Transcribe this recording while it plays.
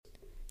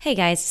Hey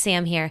guys,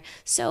 Sam here.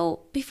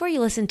 So, before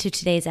you listen to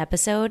today's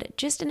episode,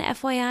 just an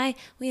FYI,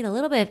 we had a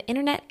little bit of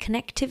internet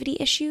connectivity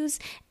issues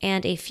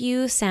and a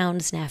few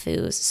sound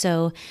snafus.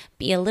 So,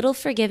 be a little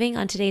forgiving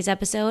on today's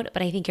episode,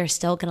 but I think you're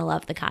still going to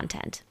love the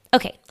content.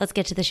 Okay, let's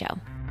get to the show.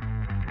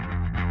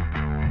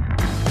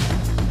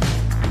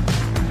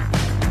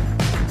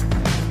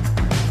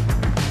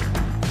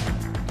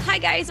 Hi,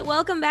 guys.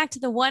 Welcome back to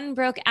the One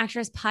Broke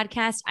Actress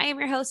podcast. I am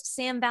your host,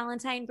 Sam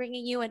Valentine,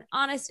 bringing you an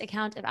honest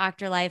account of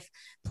actor life,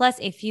 plus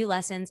a few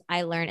lessons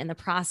I learned in the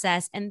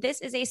process. And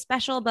this is a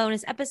special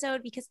bonus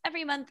episode because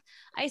every month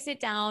I sit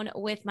down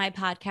with my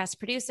podcast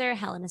producer,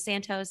 Helena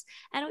Santos,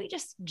 and we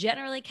just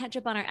generally catch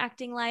up on our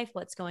acting life,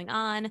 what's going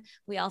on.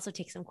 We also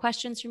take some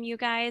questions from you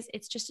guys.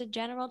 It's just a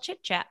general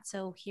chit chat.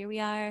 So here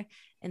we are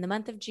in the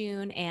month of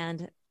June.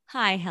 And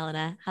hi,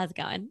 Helena. How's it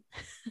going?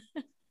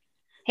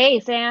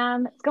 Hey,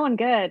 Sam, it's going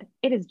good.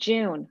 It is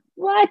June.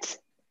 What?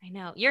 I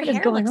know. Your What is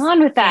hair going looks on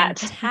with that?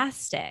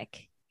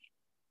 fantastic.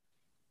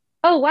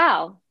 Oh,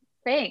 wow.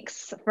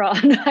 Thanks for all.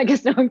 I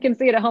guess no one can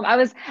see it at home.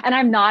 And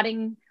I'm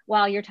nodding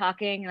while you're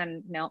talking,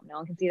 and no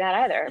one can see that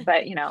either.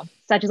 But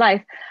such is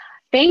life.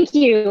 Thank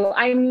you.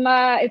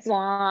 It's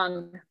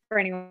long for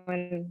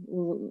anyone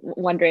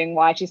wondering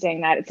why she's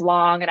saying that. It's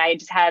long, and I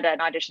just had an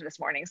audition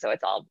this morning, so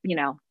it's all,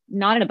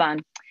 not in a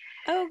bun.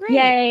 Oh, great.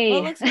 Yay.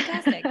 Well, it looks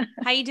fantastic.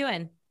 How you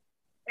doing?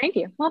 Thank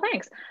you. Well,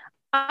 thanks.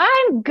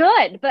 I'm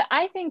good, but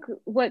I think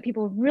what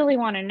people really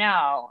want to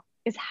know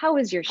is how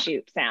was your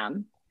shoot,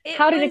 Sam?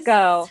 How did it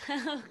go?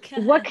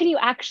 So what can you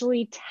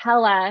actually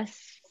tell us?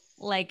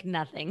 Like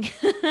nothing.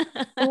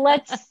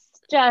 Let's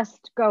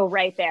just go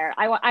right there.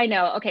 I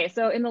know. Okay,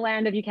 so in the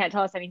land of you can't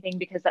tell us anything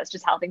because that's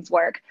just how things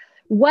work.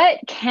 What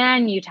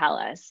can you tell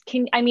us?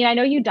 I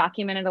know you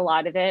documented a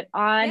lot of it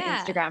on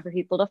Instagram for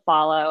people to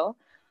follow,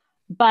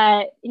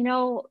 but we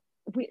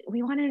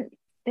want to.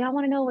 They all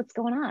want to know what's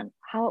going on,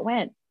 how it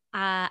went.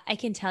 I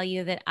can tell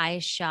you that I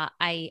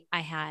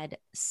had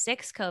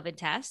 6 COVID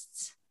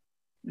tests,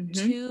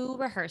 2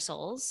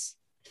 rehearsals,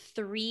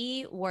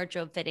 3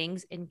 wardrobe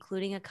fittings,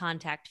 including a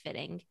contact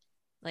fitting,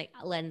 like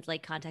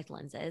contact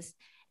lenses,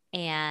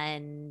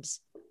 and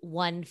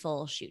 1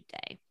 full shoot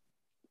day.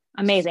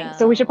 Amazing.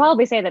 So we should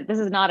probably say that this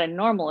is not a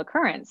normal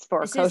occurrence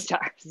for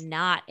co-stars.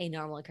 Not a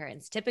normal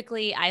occurrence.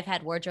 Typically, I've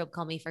had wardrobe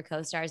call me for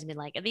co-stars and been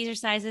like, these are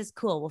sizes,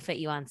 cool, we'll fit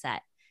you on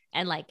set.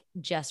 And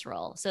just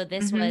roll. So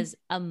this was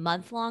a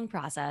month-long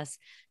process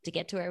to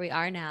get to where we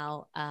are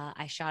now.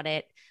 I shot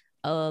it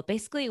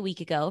basically a week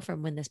ago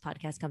from when this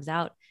podcast comes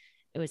out.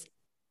 It was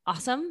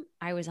awesome.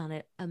 I was on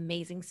an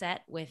amazing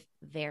set with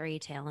very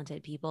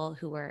talented people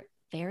who were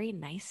very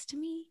nice to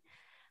me,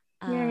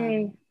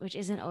 which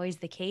isn't always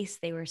the case.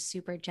 They were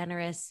super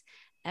generous.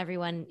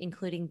 Everyone,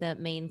 including the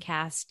main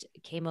cast,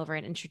 came over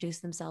and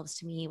introduced themselves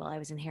to me while I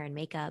was in hair and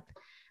makeup.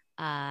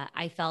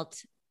 I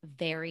felt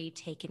very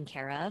taken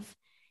care of.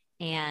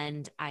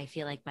 And I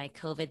feel like my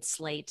COVID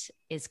slate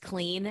is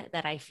clean,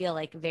 that I feel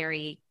like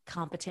very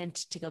competent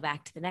to go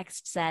back to the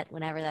next set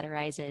whenever that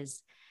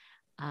arises.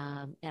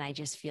 And I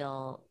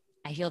feel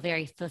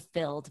very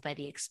fulfilled by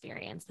the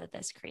experience that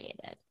this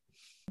created.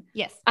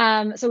 Yes.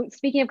 So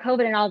speaking of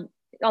COVID and all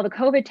the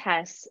COVID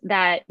tests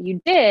that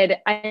you did,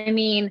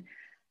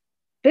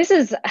 this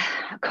is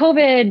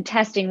COVID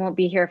testing won't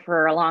be here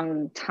for a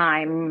long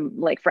time,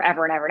 like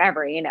forever and ever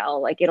and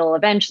ever, it'll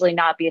eventually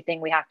not be a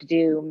thing we have to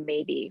do,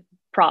 maybe.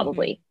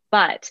 Probably.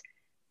 But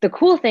the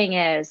cool thing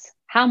is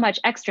how much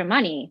extra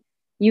money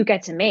you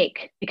get to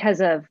make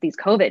because of these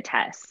COVID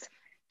tests.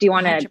 Do you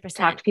want to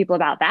talk to people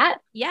about that?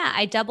 Yeah,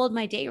 I doubled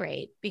my day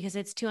rate because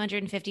it's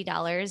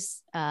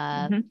 $250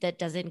 that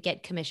doesn't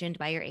get commissioned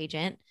by your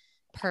agent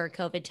per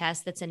COVID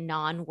test. That's a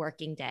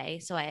non-working day.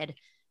 So I had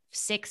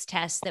 6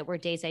 tests that were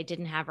days I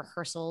didn't have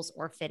rehearsals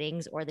or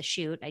fittings or the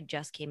shoot. I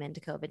just came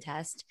into COVID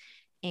test.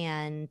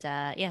 And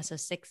so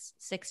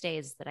six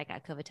days that I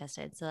got COVID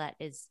tested. So that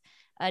is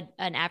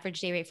an average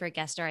day rate for a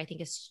guest star, I think,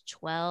 is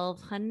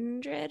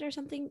 $1,200 or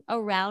something,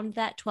 around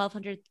that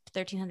 $1,200,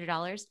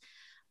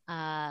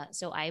 $1,300.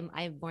 So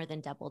I more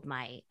than doubled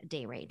my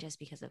day rate just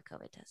because of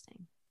COVID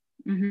testing.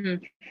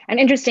 And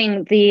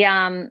interesting,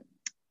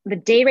 the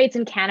day rates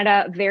in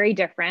Canada, very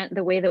different.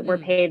 The way that we're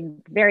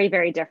paid, very,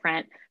 very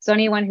different. So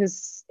anyone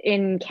who's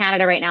in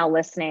Canada right now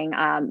listening,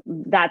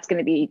 that's going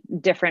to be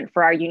different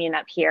for our union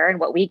up here and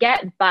what we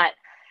get. But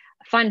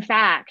fun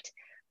fact,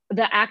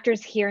 the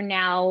actors here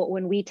now,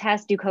 when we do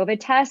COVID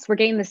tests, we're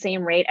getting the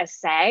same rate as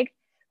SAG,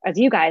 as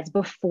you guys.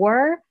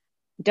 Before,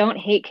 don't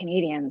hate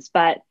Canadians,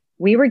 but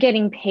we were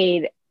getting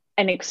paid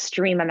an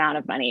extreme amount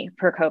of money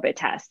per COVID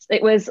test.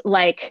 It was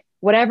like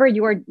whatever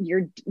your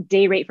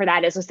day rate for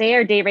that is. So say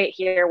our day rate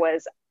here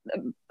was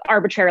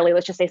arbitrarily,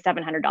 let's just say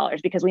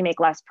 $700 because we make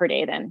less per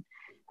day than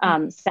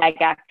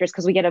SAG actors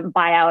because we get a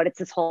buyout. It's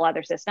this whole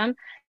other system.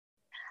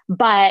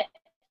 But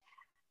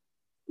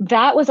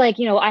that was like,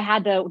 I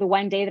had the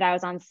one day that I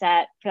was on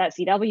set for that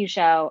CW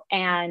show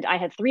and I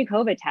had 3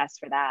 COVID tests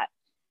for that.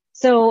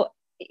 So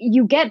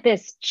you get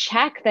this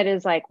check that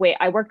is like, wait,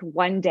 I worked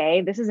one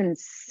day. This is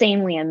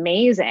insanely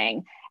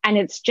amazing. And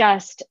it's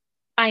just,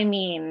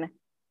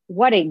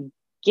 what a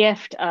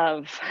gift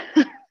of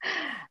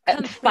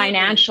Completely.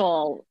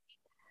 financial.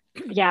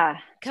 Yeah.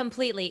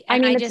 Completely. I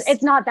And mean, I it's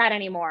just, not that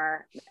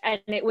anymore.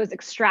 And it was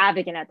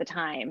extravagant at the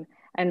time.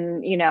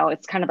 And, you know,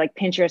 it's kind of like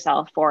pinch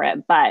yourself for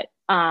it, but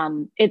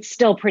it's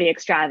still pretty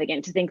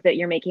extravagant to think that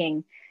you're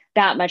making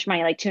that much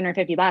money, like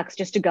 $250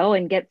 just to go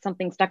and get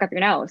something stuck up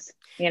your nose,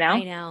 you know?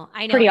 I know.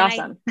 Pretty And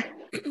awesome.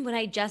 when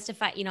I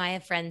justify, I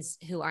have friends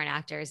who aren't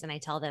actors and I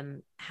tell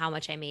them how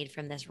much I made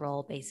from this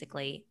role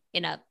basically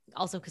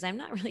also because I'm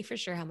not really for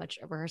sure how much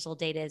a rehearsal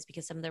date is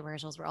because some of the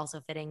rehearsals were also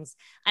fittings.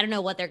 I don't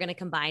know what they're going to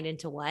combine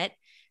into what,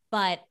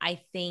 but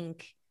I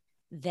think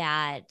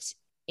that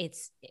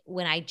it's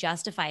when I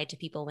justify it to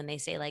people when they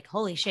say like,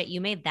 holy shit,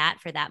 you made that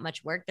for that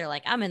much work. They're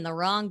like, I'm in the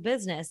wrong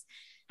business.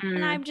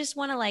 And I Mm. just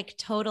want to like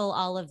total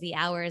all of the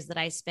hours that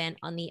I spent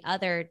on the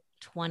other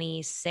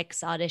 26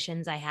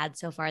 auditions I had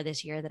so far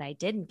this year that I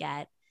didn't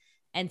get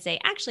and say,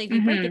 actually, if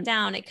you break it Mm-hmm.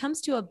 down, it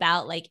comes to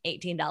about like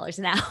 $18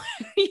 an hour.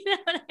 You know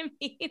what I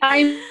mean?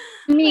 I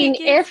mean,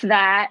 Like it's, if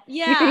that,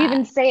 you could yeah,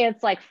 even say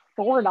it's like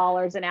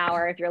 $4 an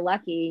hour if you're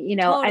lucky, you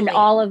know, and totally.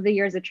 all of the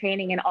years of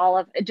training and all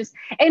of it just,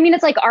 I mean,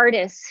 it's like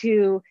artists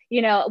who,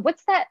 you know,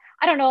 what's that?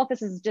 I don't know if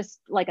this is just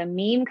like a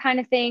meme kind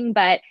of thing,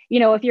 but, you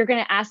know, if you're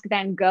going to ask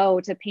Van Gogh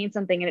to paint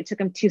something and it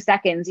took him 2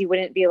 seconds, you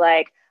wouldn't be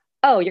like,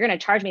 oh, you're going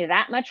to charge me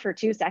that much for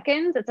 2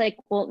 seconds? It's like,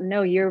 well,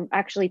 no, you're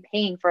actually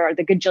paying for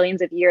the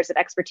gajillions of years of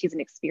expertise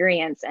and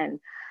experience and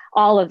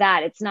all of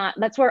that. It's not,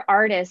 that's where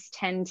artists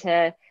tend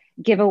to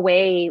give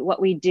away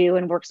what we do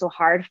and work so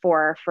hard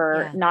for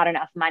Yeah. not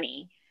enough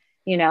money,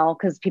 you know,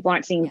 because people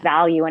aren't seeing Yeah.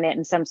 value in it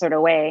in some sort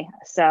of way.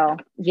 So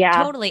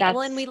yeah, Totally.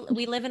 Well, and that's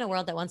we live in a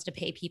world that wants to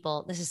pay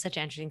people. This is such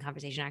an interesting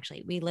conversation,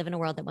 actually. We live in a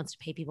world that wants to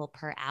pay people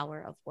per hour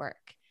of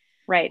work.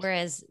 right.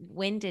 Whereas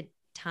when did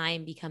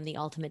time become the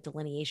ultimate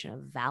delineation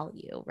of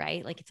value,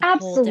 right? Like it's a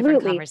whole different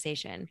Absolutely.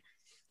 conversation.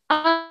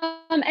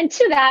 And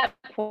to that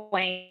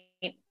point,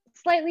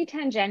 slightly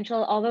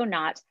tangential, although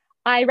not,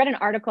 I read an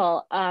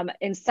article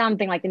in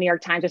something like the New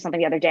York Times or something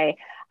the other day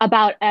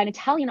about an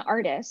Italian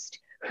artist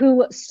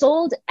who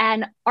sold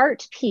an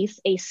art piece,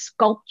 a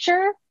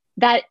sculpture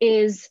that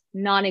is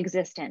non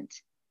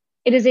existent.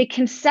 It is a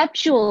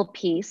conceptual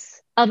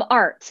piece of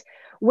art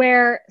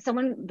where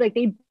someone like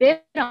they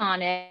bid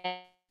on it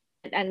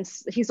and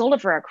he sold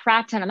it for a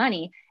crap ton of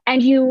money.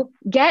 And you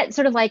get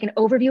sort of like an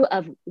overview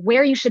of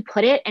where you should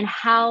put it and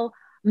how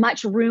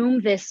much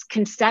room this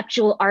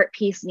conceptual art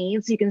piece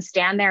needs. You can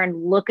stand there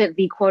and look at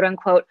the quote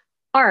unquote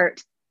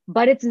art,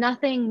 but it's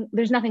nothing,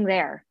 there's nothing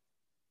there.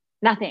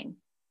 Nothing.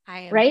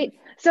 I am Right.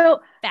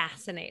 So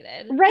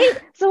fascinated. right.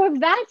 So if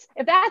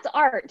that's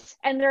art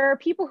and there are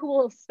people who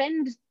will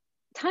spend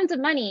tons of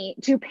money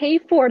to pay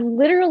for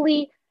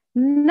literally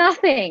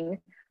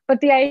nothing but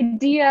the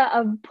idea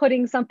of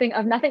putting something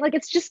of nothing, like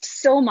it's just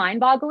so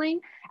mind-boggling.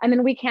 And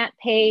then we can't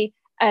pay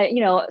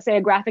you know, say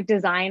a graphic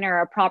designer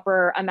a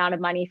proper amount of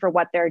money for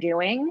what they're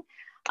doing.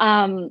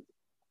 It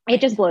Right.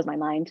 just blows my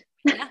mind.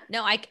 Yeah.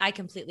 No, I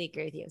completely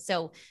agree with you.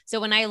 So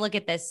when I look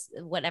at this,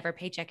 whatever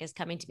paycheck is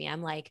coming to me,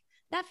 I'm like,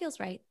 that feels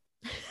right.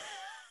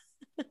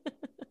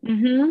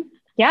 Mm-hmm.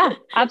 Yeah,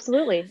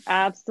 absolutely.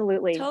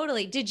 Absolutely.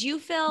 Totally.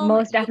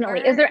 Most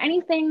definitely. Is there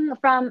anything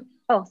from,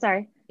 oh,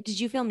 sorry. Did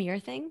you film your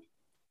thing?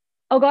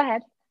 Oh, go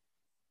ahead.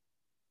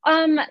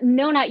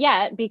 No, not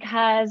yet,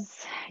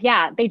 because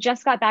yeah, they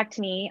just got back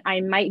to me.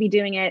 I might be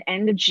doing it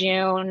end of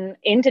June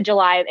into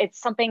July. It's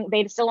something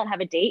they still don't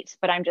have a date,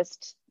 but I'm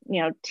just,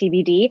 you know,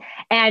 TBD.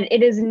 And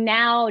it is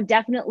now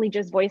definitely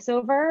just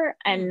voiceover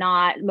and Hmm.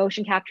 not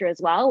motion capture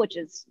as well, which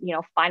is, you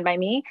know, fine by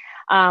me.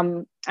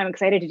 I'm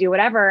excited to do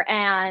whatever.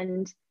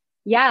 And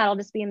yeah, I'll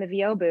just be in the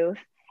VO booth.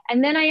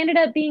 And then I ended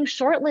up being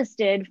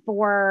shortlisted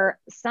for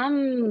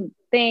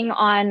something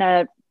on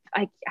a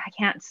I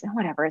can't,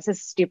 whatever. It's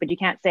just stupid. You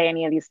can't say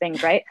any of these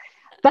things, right?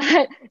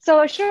 But so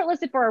I was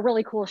shortlisted for a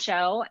really cool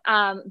show.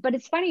 But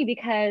it's funny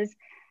because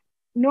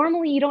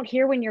normally you don't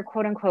hear when you're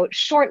quote unquote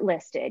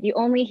shortlisted. You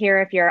only hear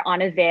if you're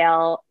on a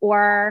veil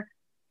or,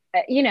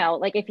 you know,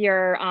 like if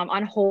you're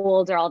on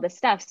hold or all this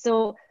stuff.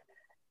 So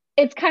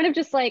it's kind of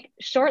just like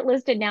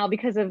shortlisted now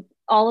because of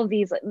all of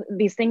these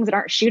things that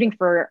aren't shooting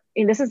for,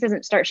 and this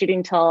doesn't start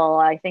shooting till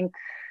I think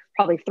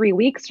probably 3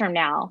 weeks from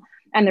now.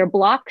 And they're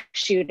block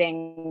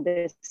shooting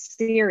this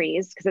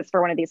series because it's for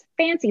one of these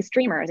fancy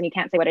streamers and you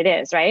can't say what it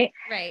is, right?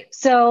 Right.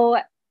 So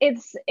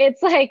it's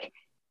like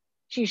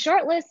she's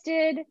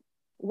shortlisted.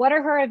 What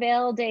are her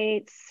avail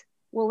dates?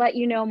 We'll let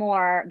you know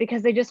more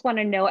because they just want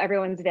to know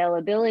everyone's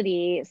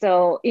availability.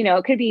 So, you know,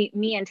 it could be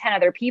me and 10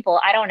 other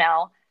people. I don't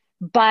know.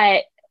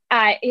 But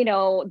you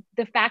know,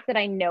 the fact that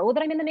I know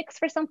that I'm in the mix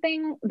for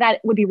something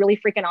that would be really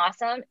freaking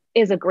awesome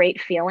is a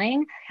great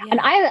feeling. And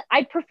Yeah.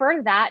 I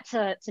prefer that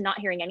to not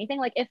hearing anything.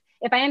 Like if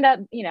I end up,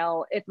 you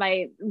know, if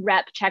my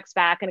rep checks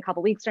back in a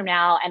couple weeks from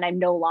now and I'm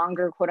no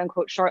longer quote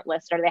unquote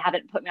shortlisted or they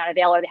haven't put me on a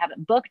veil or they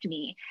haven't booked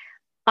me,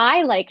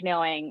 I like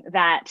knowing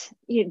that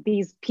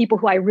these people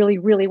who I really,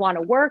 really want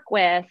to work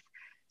with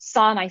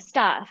saw my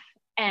stuff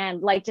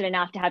and liked it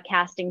enough to have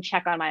casting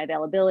check on my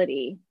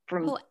availability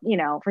from, Oh, you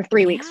know, for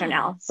 3 weeks from yeah.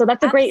 now. So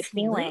that's a great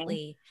feeling.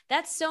 Absolutely.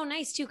 That's so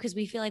nice too, because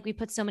we feel like we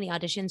put so many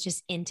auditions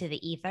just into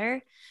the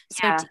ether.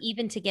 So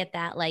Yeah, to get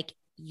that, like,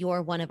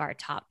 you're one of our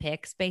top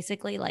picks,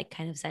 basically, like,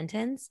 kind of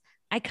sentence,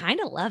 I kind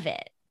of love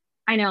it.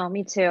 I know,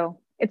 me too.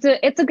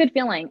 It's a good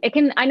feeling. It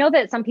can, I know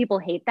that some people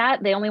hate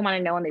that. They only want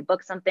to know when they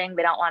book something.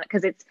 They don't want it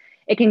because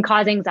it can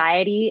cause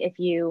anxiety if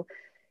you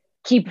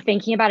keep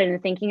thinking about it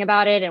and thinking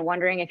about it and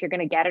wondering if you're going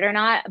to get it or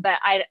not. But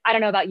I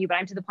don't know about you, but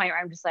I'm to the point where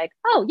I'm just like,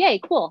 oh, yay,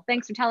 cool.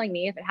 Thanks for telling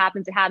me. If it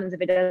happens, it happens.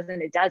 If it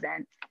doesn't, it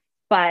doesn't.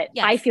 But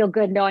I Yes. feel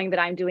good knowing that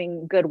I'm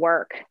doing good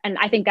work. And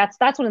I think that's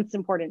what it's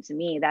important to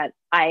me, that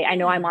I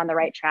know I'm Yeah. on the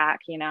right track,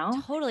 you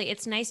know? Totally.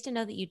 It's nice to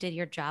know that you did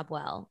your job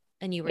well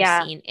and you were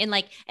Yeah. seen, and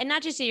like, and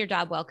not just did your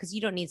job well, because you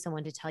don't need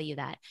someone to tell you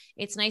that.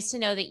 It's nice to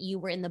know that you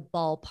were in the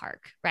ballpark,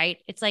 right?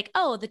 It's like,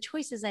 oh, the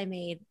choices I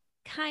made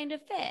kind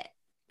of fit.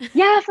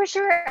 Yeah, for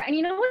sure. And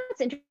you know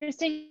what's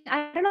interesting?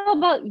 I don't know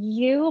about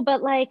you,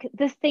 but like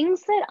the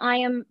things that I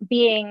am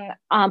being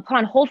put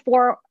on hold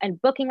for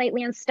and booking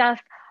lately and stuff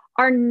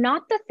are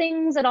not the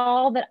things at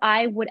all that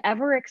I would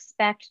ever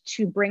expect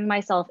to bring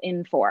myself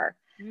in for.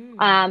 And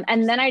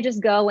then I Interesting.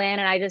 just go in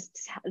and I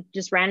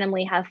just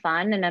randomly have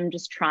fun, and I'm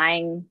just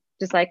trying,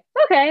 just like,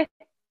 okay,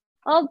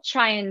 I'll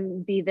try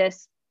and be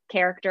this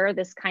character,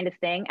 this kind of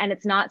thing. And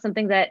it's not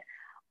something that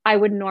I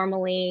would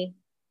normally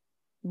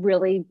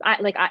really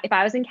if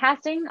I was in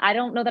casting, I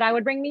don't know that I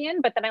would bring me in,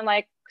 but then I'm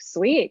like,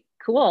 sweet,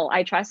 cool,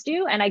 I trust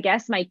you. And I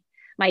guess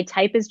my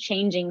type is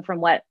changing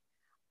from what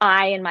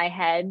I in my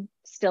head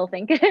still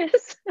think it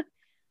is.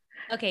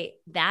 Okay,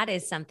 that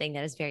is something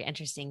that is very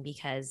interesting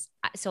because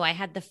so I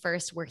had the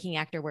first working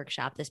actor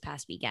workshop this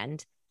past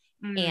weekend,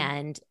 Mm.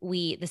 and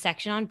the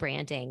section on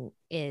branding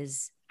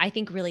is, I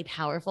think, really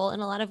powerful in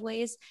a lot of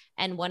ways.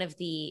 And one of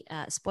the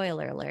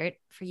spoiler alert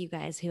for you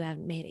guys who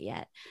haven't made it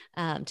yet,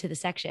 to the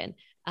section,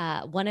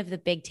 one of the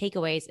big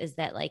takeaways is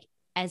that, like,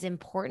 as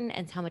important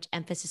as how much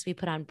emphasis we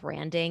put on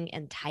branding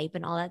and type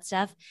and all that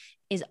stuff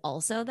is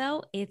also,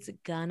 though, it's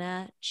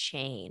gonna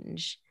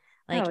change.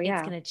 Like, Oh it's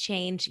yeah. gonna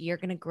change, you're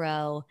gonna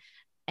grow.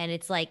 And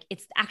it's like,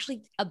 it's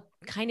actually a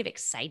kind of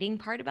exciting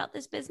part about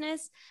this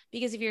business,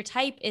 because if your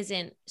type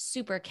isn't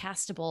super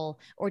castable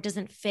or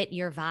doesn't fit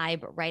your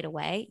vibe right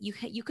away,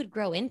 you could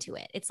grow into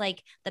it. It's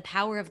like the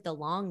power of the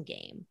long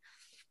game.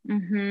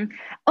 Hmm.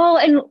 Oh,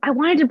 and I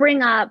wanted to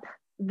bring up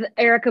the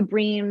Erica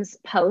Bream's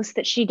post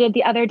that she did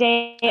the other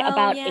day Oh,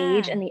 about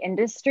age yeah. in the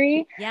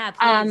industry. Yeah,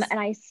 please.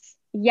 And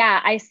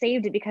yeah, I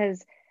saved it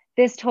because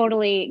this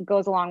totally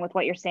goes along with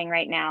what you're saying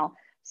right now.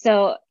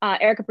 So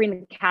Erica Bream,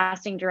 the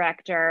casting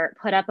director,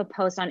 put up a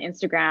post on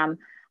Instagram.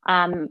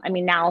 I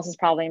mean, now this is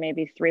probably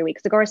maybe 3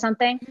 weeks ago or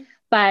something,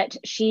 but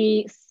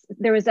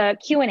there was a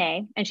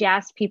Q&A, and she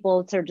asked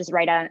people to just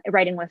write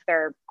in with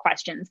their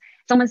questions.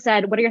 Someone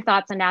said, what are your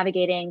thoughts on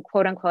navigating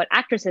quote unquote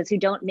actresses who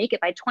don't make it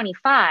by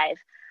 25?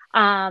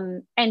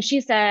 And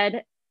she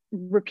said,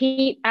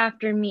 repeat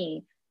after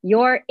me,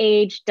 your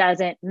age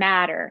doesn't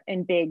matter,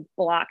 in big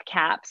block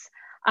caps.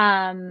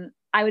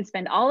 I would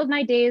spend all of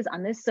my days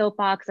on this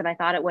soapbox if I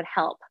thought it would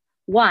help.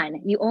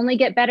 One, you only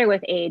get better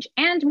with age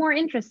and more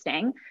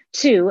interesting.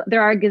 Two,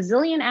 there are a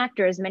gazillion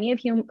actors, many of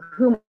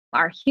whom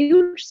are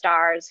huge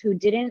stars, who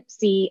didn't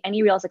see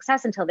any real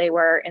success until they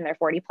were in their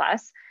 40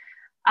 plus.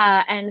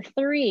 And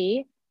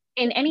three,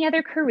 in any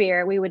other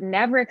career, we would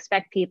never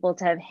expect people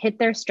to have hit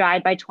their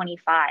stride by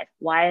 25.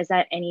 Why is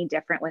that any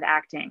different with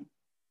acting?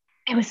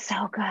 It was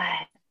so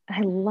good.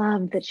 I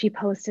love that she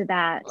posted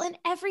that. Well, and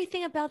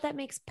everything about that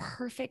makes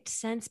perfect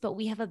sense. But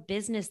we have a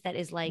business that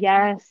is like,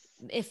 Yes.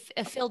 if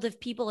filled of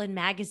people in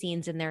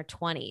magazines in their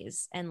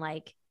 20s, and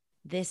like,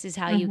 this is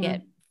how you get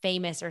Mm-hmm.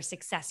 famous or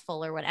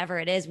successful or whatever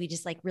it is. We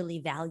just like really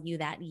value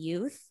that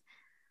youth.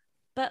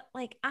 But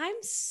like,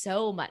 I'm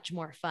so much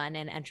more fun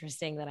and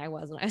interesting than I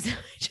was when I was in my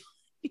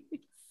 20s.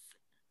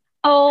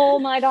 Oh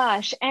my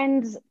gosh.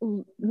 And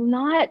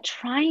not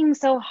trying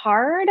so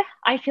hard.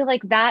 I feel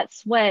like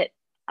that's what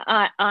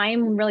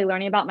I'm really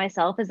learning about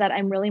myself, is that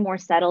I'm really more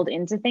settled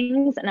into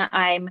things, and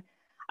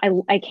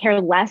I care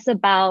less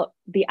about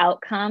the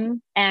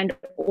outcome and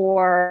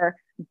or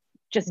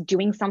just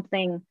doing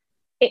something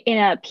in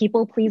a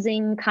people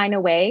pleasing kind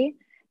of way.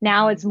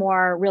 Now Mm-hmm. it's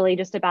more really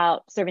just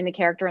about serving the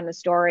character and the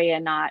story,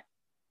 and not,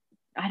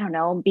 I don't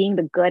know, being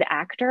the good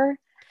actor.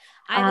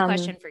 I have a Um,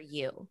 question for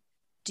you.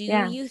 Do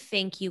yeah. you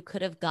think you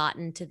could have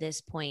gotten to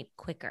this point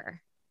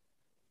quicker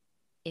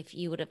if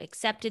you would have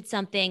accepted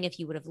something, if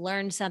you would have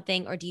learned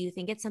something, or do you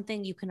think it's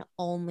something you can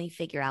only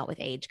figure out with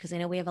age? Because I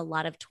know we have a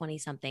lot of 20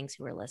 somethings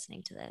who are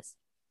listening to this.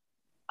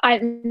 I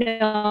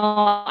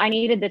know I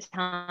needed the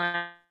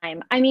time.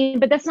 I mean,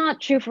 but that's not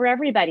true for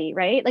everybody,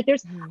 right? Like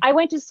Mhm. I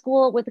went to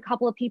school with a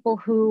couple of people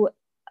who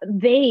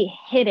they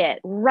hit it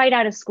right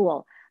out of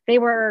school. They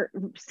were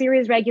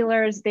series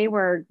regulars, they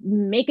were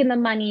making the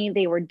money,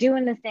 they were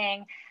doing the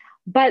thing,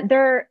 but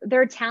their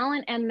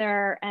talent and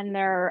their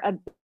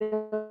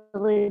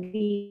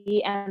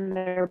ability and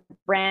their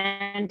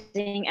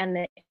branding and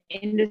the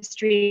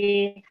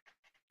industry,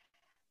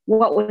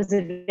 what was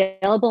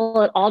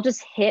available, it all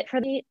just hit for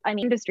the, I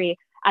mean, industry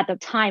at the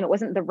time. It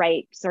wasn't the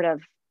right sort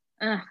of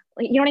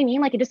you know what I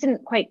mean? Like it just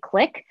didn't quite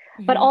click.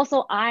 But Mm-hmm.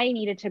 also, I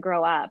needed to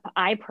grow up.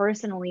 I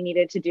personally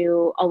needed to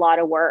do a lot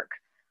of work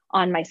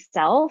on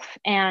myself,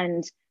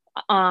 and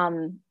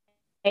I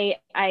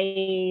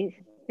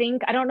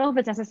think I don't know if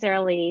it's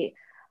necessarily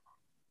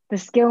the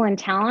skill and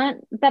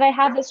talent that I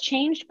have has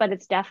changed, but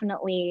it's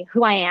definitely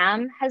who I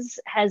am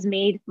has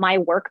made my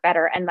work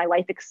better, and my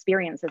life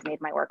experience has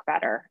made my work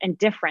better and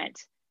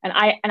different.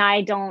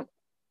 I don't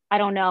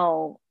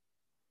know.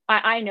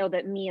 I know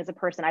that me as a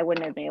person, I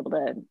wouldn't have been able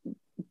to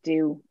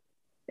do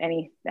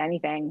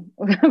anything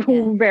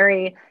Yeah.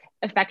 very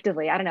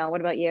effectively. I don't know. What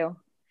about you?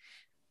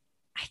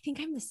 I think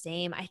I'm the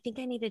same. I think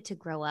I needed to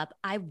grow up.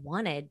 I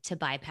wanted to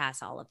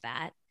bypass all of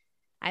that.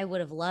 I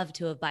would have loved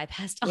to have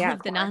bypassed all Yeah, of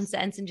of the course.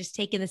 nonsense and just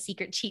taken the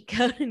secret cheat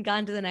code and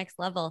gone to the next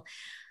level.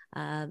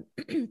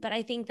 But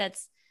I think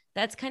that's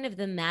kind of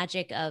the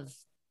magic of.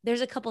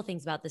 There's a couple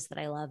things about this that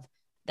I love.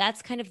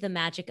 That's kind of the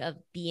magic of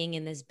being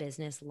in this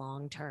business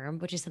long term,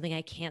 which is something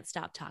I can't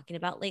stop talking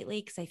about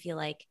lately because I feel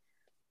like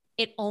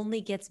it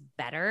only gets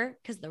better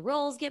because the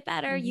roles get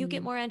better. You get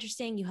Mm-hmm. more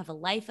interesting. You have a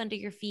life under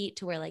your feet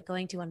to where like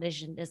going to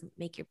audition doesn't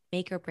make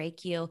or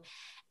break you.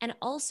 And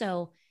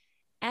also,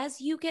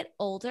 as you get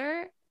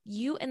older,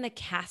 you and the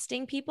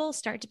casting people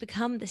start to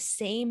become the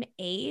same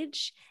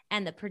age,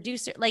 and the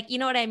producer, like, you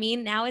know what I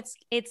mean? Now it's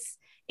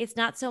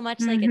not so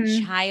much like a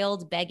Mm-hmm.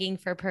 child begging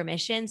for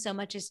permission so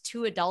much as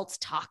two adults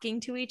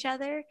talking to each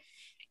other,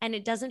 and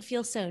it doesn't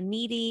feel so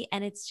needy,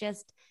 and it's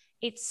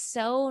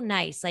so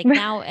nice. Like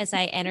now as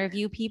I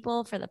interview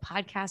people for the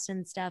podcast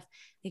and stuff,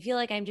 I feel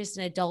like I'm just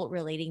an adult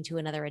relating to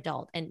another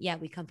adult. And yeah,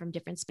 we come from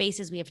different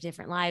spaces, we have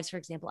different lives. For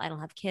example, I don't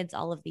have kids,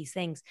 all of these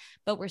things,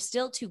 but we're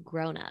still two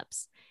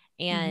grown-ups.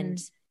 Mm-hmm. And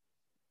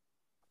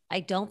I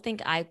don't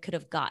think I could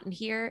have gotten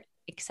here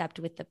except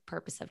with the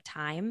purpose of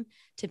time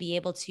to be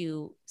able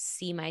to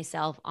see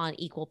myself on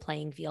equal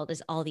playing field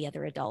as all the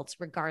other adults,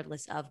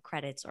 regardless of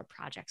credits or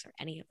projects or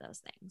any of those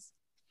things.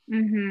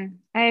 Mm-hmm.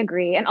 I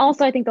agree. And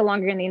also, I think the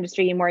longer you're in the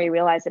industry, the more you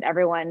realize that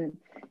everyone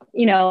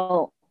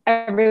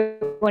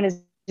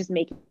is just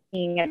making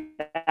it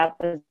up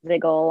as they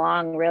go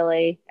along,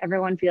 really.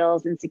 Everyone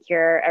feels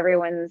insecure.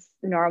 Everyone's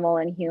normal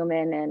and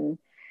human and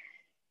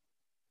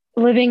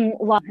living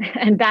long.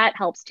 And that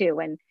helps too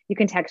when you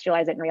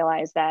contextualize it and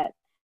realize that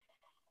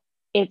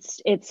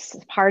it's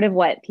part of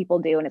what people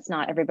do and it's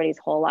not everybody's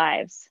whole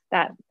lives.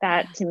 That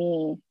Yeah, to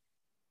me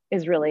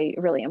is really,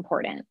 really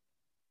important.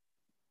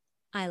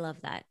 I love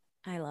that.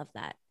 I love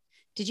that.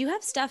 Did you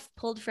have stuff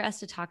pulled for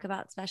us to talk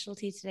about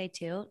specialty today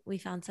too? We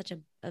found such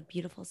a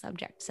beautiful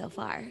subject so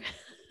far.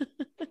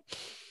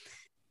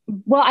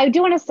 Well, I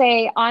do want to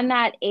say on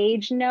that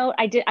age note,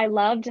 I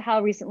loved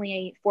how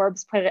recently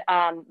Forbes put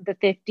the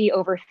 50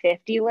 over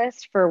 50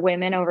 list for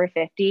women over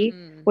 50,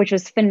 Mm. which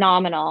was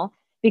phenomenal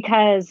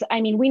because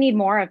I mean, we need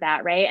more of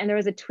that, right? And there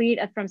was a tweet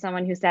from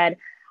someone who said,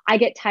 I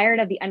get tired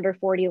of the under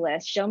 40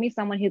 list. Show me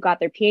someone who got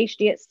their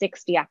PhD at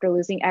 60 after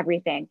losing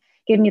everything.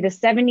 Give me the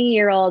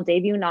 70-year-old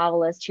debut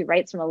novelist who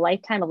writes from a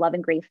lifetime of love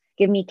and grief.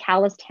 Give me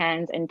calloused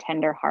hands and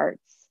tender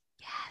hearts.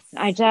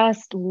 I Yes.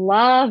 just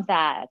love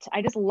that.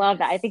 I just love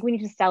that. I Yes. think we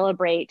need to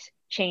celebrate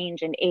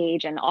change and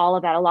age and all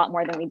of that a lot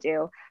more than we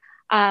do.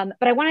 But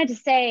I wanted to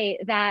say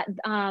that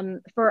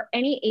for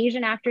any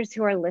Asian actors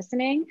who are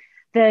listening,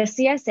 the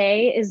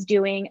CSA is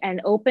doing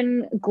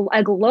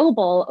a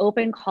global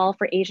open call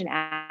for Asian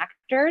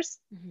actors,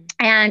 Mm-hmm.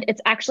 and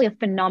it's actually a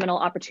phenomenal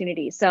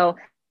opportunity. So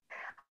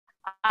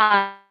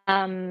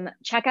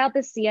check out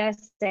the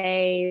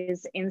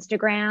CSA's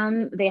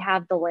Instagram. They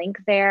have the link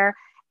there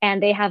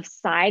and they have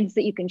sides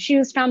that you can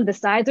choose from. The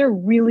sides are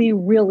really,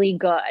 really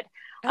good.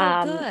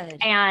 Oh, good.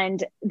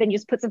 And then you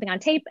just put something on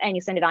tape and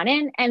you send it on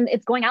in, and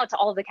it's going out to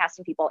all of the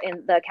casting people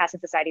in the casting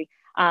society.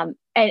 And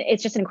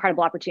it's just an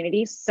incredible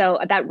opportunity. So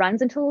that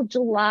runs until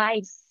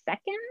July 2nd,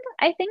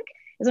 I think,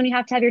 is when you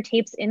have to have your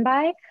tapes in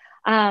by.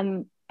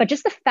 But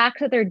just the fact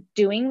that they're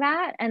doing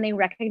that and they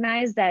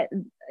recognize that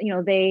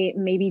they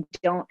maybe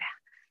don't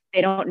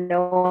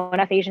know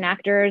enough Asian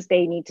actors,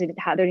 there needs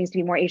to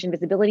be more Asian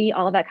visibility,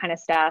 all of that kind of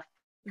stuff.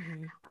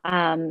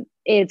 Mm-hmm.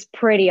 It's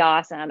pretty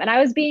awesome. And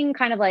I was being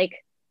kind of like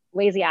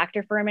lazy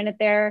actor for a minute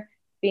there,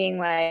 being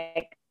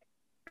like,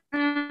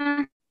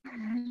 I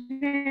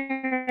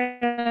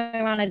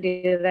want to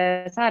do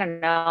this. I don't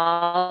know.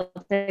 I'll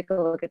take a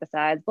look at the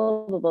sides,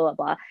 blah, blah, blah,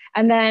 blah.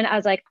 And then I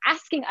was like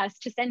asking us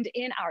to send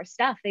in our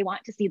stuff. They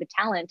want to see the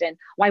talent. And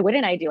why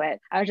wouldn't I do it?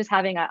 I was just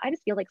having I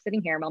just feel like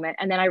sitting here moment.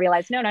 And then I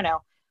realized, no, no,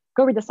 no,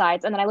 go read the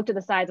sides. And then I looked at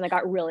the sides and I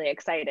got really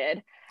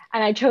excited.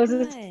 And I chose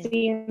a Good.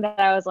 scene that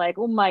I was like,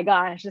 oh my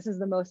gosh, this is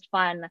the most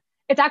fun.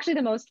 It's actually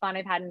the most fun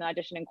I've had in an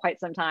audition in quite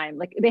some time.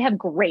 Like they have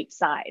great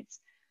sides.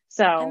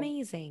 So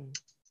Amazing.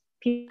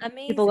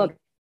 people will Amazing.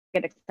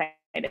 get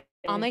excited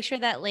I'll if make sure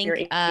that you're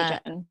link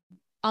Asian.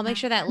 I'll make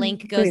sure that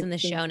link goes Please, in the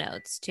show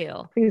notes too.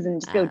 please, and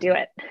just go do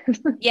it.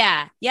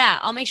 Yeah, yeah.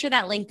 I'll make sure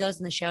that link goes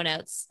in the show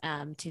notes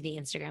to the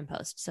Instagram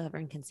post so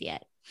everyone can see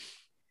it.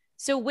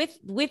 So with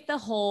the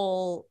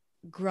whole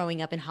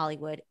growing up in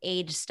Hollywood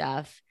age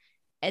stuff,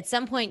 at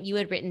some point you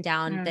had written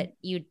down that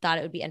you thought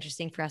it would be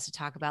interesting for us to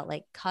talk about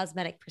like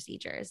cosmetic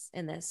procedures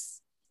in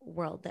this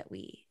world that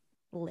we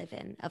live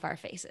in of our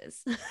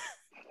faces.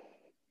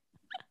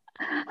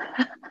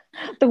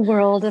 The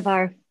world of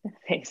our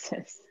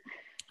faces.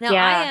 Now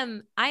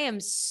I am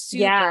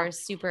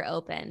super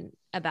open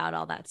about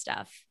all that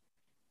stuff.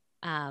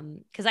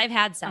 Cause I've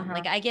had some,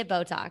 like I get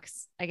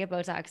Botox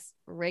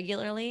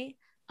regularly.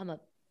 I'm a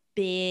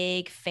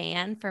big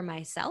fan for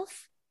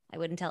myself. I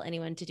wouldn't tell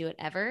anyone to do it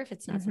ever if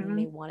it's not something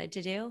they wanted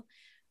to do.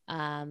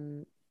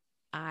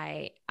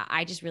 I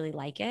just really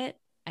like it.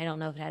 I don't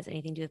know if it has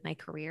anything to do with my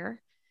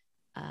career,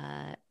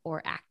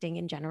 or acting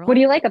in general. What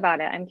do you like about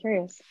it? I'm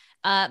curious.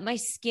 My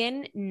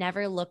skin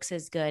never looks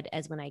as good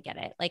as when I get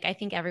it. Like I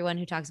think everyone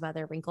who talks about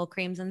their wrinkle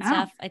creams and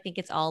stuff, I think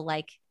it's all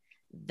like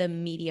the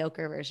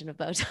mediocre version of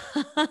Botox.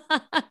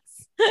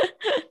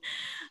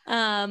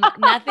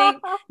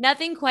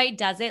 Nothing quite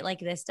does it like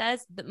this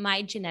does. But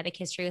my genetic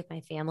history with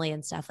my family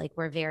and stuff, like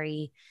we're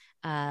very,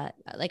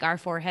 like our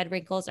forehead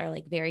wrinkles are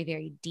like very,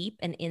 very deep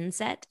and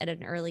inset at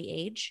an early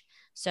age.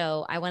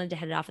 So I wanted to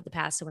head it off at the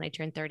pass. So when I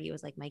turned 30, it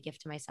was like my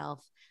gift to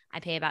myself.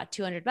 I pay about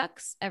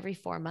 $200 every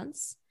 4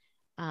 months.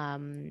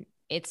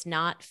 It's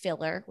not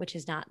filler, which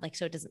is not like,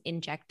 so it doesn't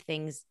inject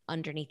things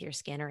underneath your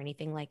skin or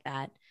anything like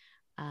that.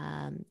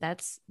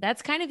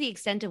 That's kind of the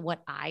extent of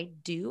what I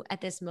do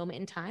at this moment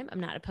in time. I'm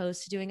not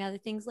opposed to doing other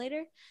things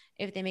later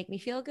if they make me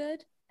feel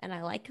good and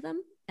I like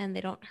them and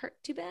they don't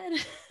hurt too bad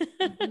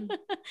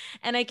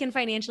and I can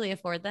financially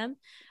afford them.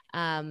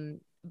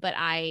 But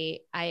I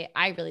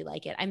really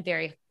like it. I'm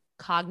very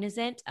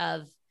cognizant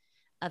of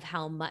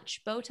how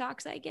much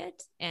Botox I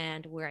get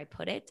and where I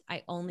put it.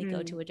 I only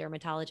go to a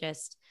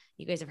dermatologist.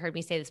 You guys have heard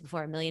me say this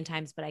before a million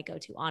times, but I go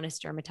to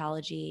Honest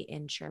Dermatology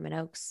in Sherman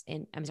Oaks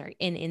in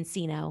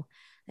Encino.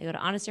 I go to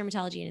Honest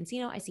Dermatology in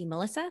Encino. I see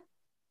Melissa.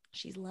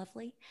 She's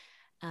lovely.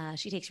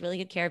 She takes really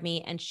good care of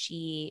me and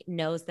she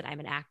knows that I'm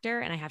an actor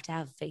and I have to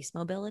have face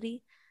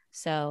mobility.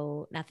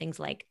 So nothing's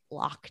like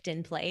locked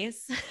in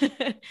place.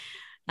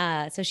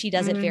 So she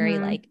does it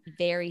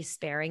very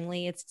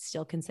sparingly. It's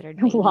still considered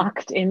baby.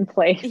 Locked in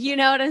place. You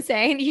know what I'm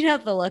saying? You know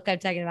the look I'm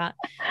talking about.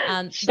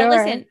 Sure. But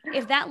listen,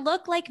 if that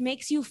look like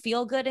makes you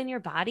feel good in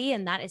your body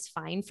and that is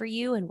fine for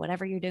you and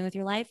whatever you're doing with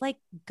your life, like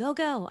go.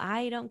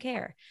 I don't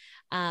care.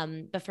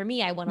 But for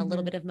me, I want a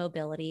little bit of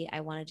mobility.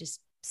 I want to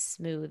just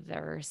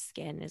smoother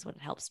skin is what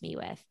it helps me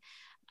with.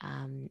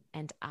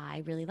 And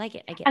I really like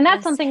it. And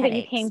that's something that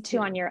you came to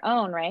on your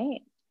own,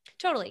 right?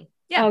 Totally.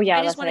 Yeah. Oh yeah.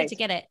 I just wanted to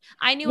get it.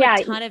 I knew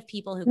a ton of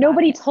people who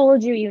nobody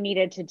told you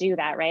needed to do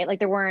that, right? Like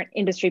there weren't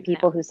industry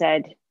people who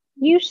said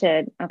you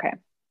should. Okay.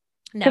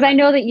 Because I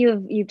know that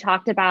you've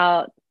talked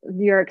about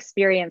your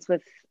experience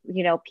with,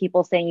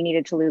 people saying you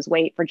needed to lose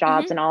weight for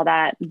jobs and all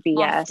that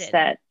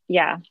BS.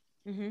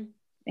 Often.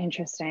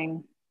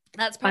 Interesting.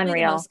 That's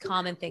probably the most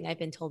common thing I've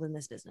been told in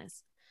this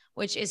business,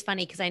 which is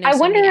funny because I know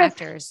so many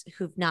actors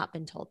who've not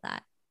been told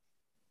that.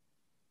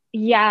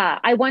 Yeah.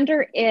 I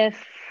wonder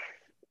if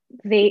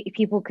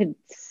people could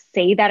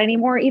say that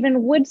anymore,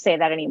 even would say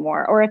that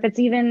anymore, or if is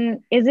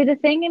it a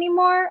thing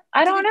anymore?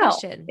 I don't know.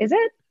 Question. Is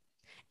it?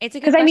 It's a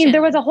good question. Because I mean,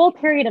 there was a whole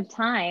period of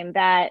time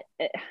that,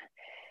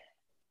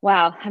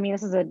 wow. I mean,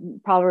 this is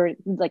probably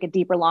like a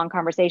deeper, long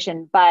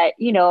conversation, but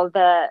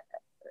the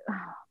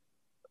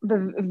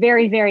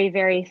very, very,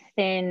 very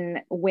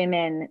thin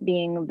women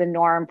being the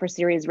norm for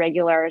series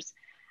regulars,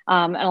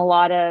 and a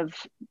lot of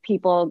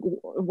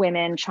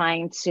women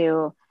trying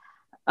to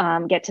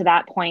get to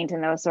that point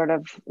and those sort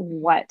of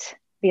what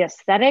the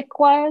aesthetic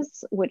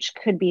was, which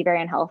could be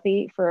very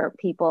unhealthy for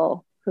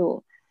people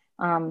who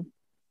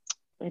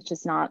it's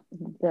just not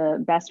the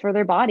best for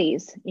their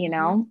bodies,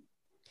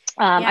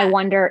 I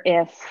wonder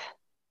if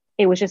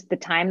it was just the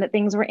time that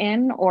things were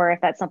in, or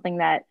if that's something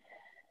that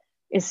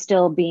is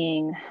still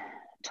being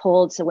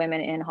told to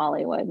women in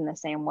Hollywood in the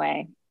same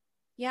way.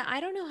 Yeah, I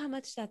don't know how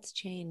much that's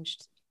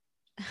changed.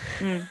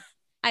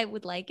 I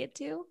would like it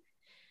to.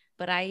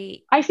 But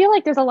I feel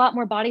like there's a lot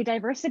more body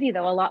diversity,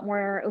 though, a lot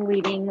more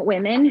leading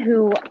women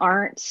who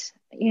aren't,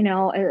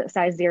 a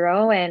size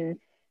 0, and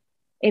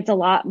it's a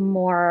lot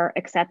more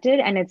accepted.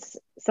 And it's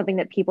something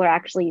that people are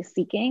actually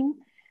seeking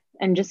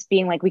and just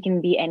being like, we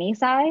can be any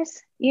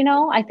size,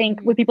 I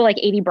think with people like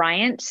Adie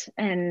Bryant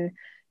and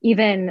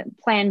even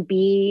Plan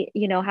B,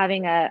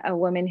 having a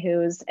woman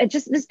who's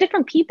there's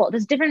different people,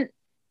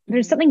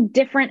 there's something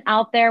different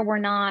out there. We're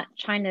not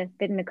trying to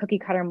fit in a cookie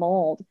cutter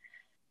mold.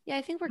 Yeah,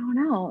 I think I don't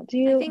know. Do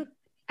you?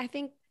 I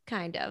think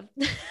kind of.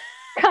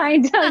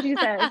 Kind of, she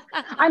says.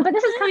 But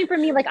this is coming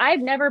from me. Like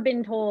I've never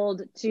been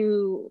told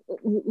to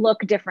look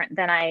different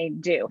than I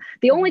do.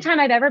 The only time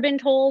I've ever been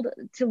told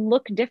to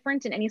look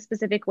different in any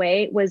specific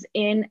way was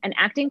in an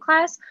acting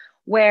class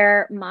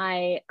where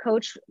my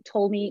coach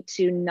told me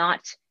to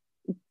not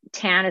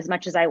tan as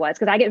much as I was,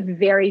 because I get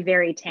very,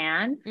 very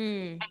tan.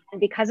 And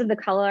because of the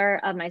color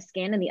of my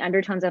skin and the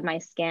undertones of my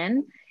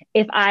skin,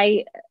 if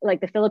I, like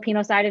the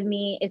Filipino side of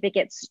me, if it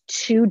gets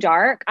too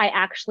dark, I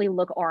actually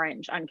look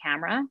orange on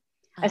camera,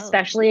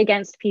 especially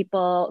against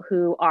people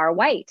who are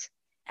white.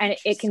 And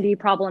it can be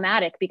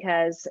problematic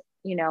because,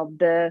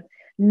 the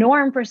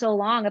norm for so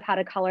long of how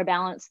to color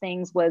balance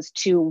things was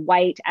to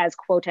white as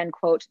quote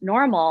unquote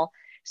normal.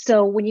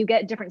 So when you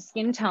get different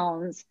skin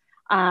tones,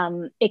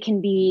 it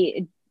can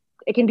be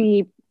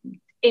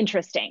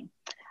interesting.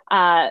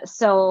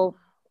 So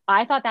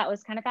I thought that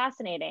was kind of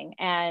fascinating.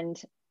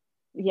 And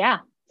yeah,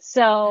 That's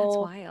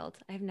so wild.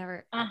 I've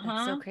never, that's so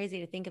uh-huh.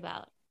 crazy to think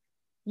about.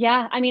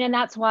 Yeah, I mean, and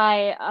that's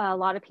why a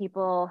lot of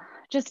people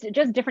just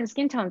different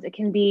skin tones. It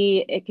can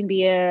be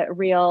a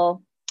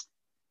real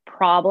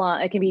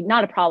problem. It can be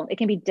not a problem. It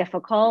can be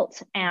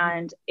difficult, Mm-hmm.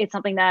 and it's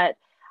something that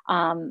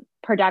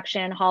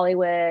production,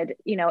 Hollywood,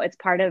 it's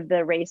part of the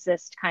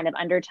racist kind of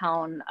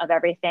undertone of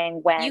everything.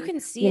 You When can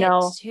see you it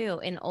know, too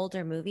in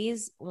older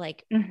movies.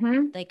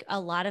 mm-hmm. Like a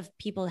lot of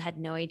people had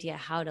no idea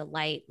how to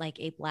light like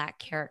a black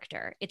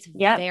character. It's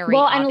Yep. very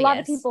Well, and a lot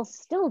of obvious. people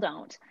still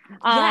don't.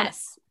 Um,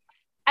 Yes.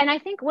 and I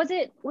think was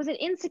it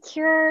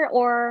Insecure,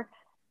 or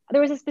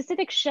there was a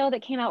specific show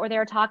that came out where they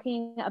were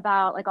talking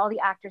about like all the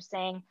actors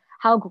saying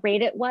how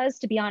great it was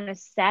to be on a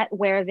set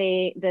where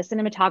the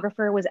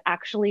cinematographer was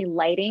actually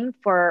lighting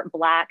for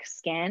black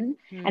skin,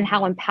 and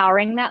how Mm-hmm.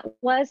 empowering that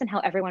was, and how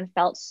everyone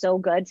felt so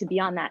good to be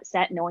on that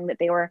set knowing that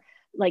they were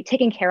like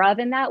taken care of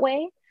in that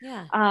way.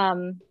 Yeah.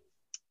 Um,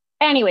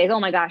 Anyways,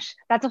 oh my gosh,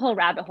 that's a whole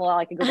rabbit hole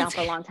I could go down That's,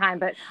 for a long time,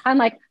 but I'm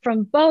like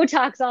from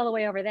Botox all the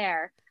way over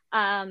there.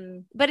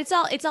 but it's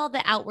all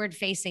the outward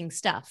facing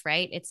stuff,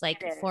 right? It's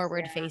like It is,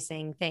 forward yeah.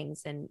 facing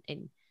things, and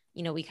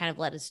we kind of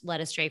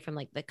led astray from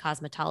like the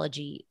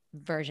cosmetology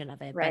version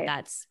of it. But Right.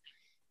 that's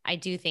I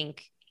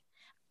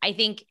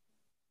think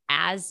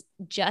as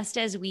just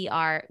as we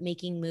are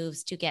making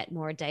moves to get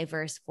more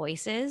diverse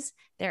voices,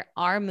 there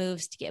are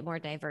moves to get more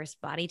diverse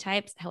body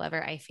types.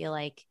 However, I feel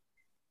like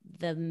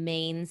the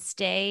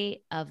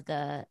mainstay of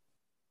the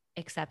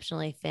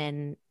exceptionally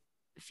thin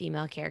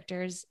female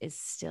characters is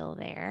still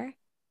there.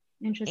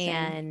 Interesting.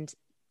 And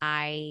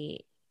I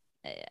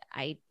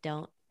I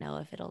don't know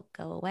if it'll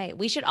go away.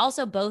 We should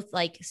also both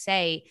like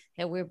say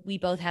that we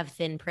both have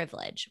thin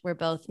privilege. We're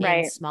both in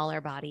Right.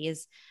 smaller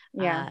bodies.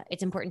 Yeah.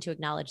 It's important to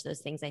acknowledge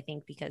those things, I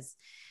think, because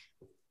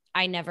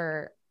I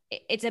never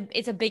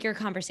it's a bigger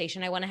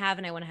conversation I want to have,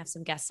 and I want to have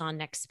some guests on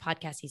next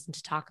podcast season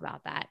to talk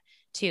about that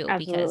too,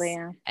 Absolutely.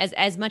 because Yeah.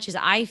 as much as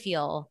I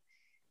feel,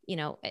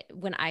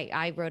 when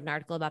I wrote an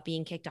article about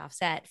being kicked off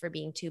set for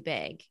being too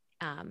big,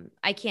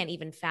 I can't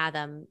even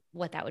fathom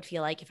what that would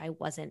feel like if I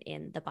wasn't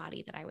in the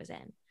body that I was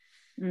in.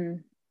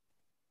 Mm.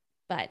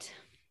 But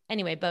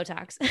anyway,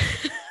 Botox.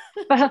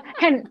 But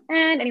and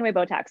anyway,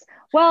 Botox.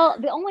 Well,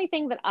 the only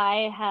thing that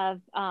I have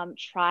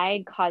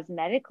tried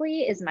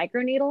cosmetically is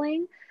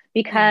microneedling, Mm.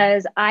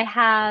 because I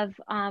have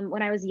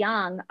when I was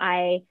young,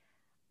 I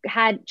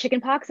had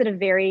chickenpox at a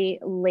very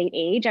late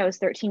age. I was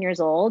 13 years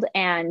old,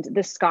 and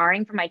the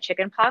scarring from my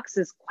chickenpox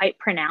is quite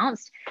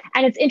pronounced.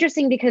 And it's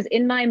interesting because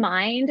in my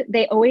mind,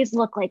 they always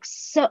look like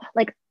so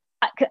like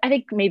I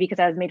think maybe because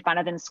I was made fun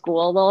of in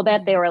school a little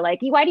bit, they Mm-hmm. were like,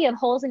 "Why do you have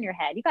holes in your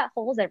head? You got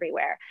holes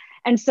everywhere."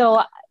 And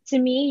so to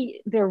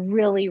me, they're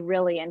really,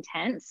 really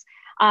intense,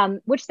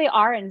 which they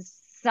are in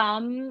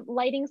some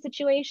lighting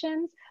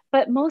situations,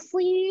 but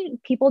mostly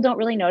people don't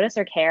really notice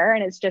or care,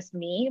 and it's just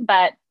me.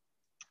 But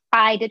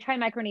I did try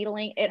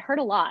microneedling. It hurt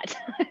a lot.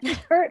 It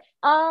hurt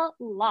a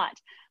lot,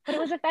 but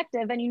it was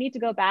effective. And you need to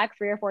go back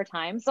 3 or 4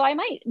 times. So I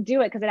might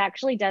do it because it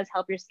actually does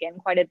help your skin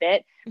quite a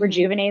bit, Mm-hmm.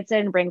 rejuvenates it,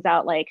 and brings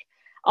out like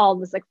all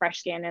this like fresh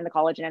skin and the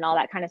collagen and all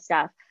that kind of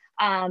stuff.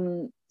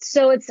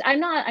 So I'm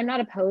not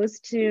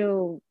opposed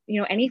to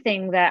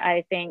anything that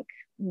I think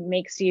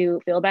makes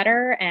you feel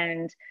better.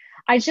 And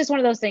it's just one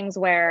of those things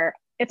where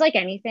it's like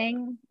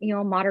anything,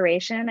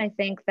 moderation. I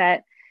think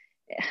that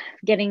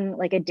getting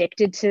like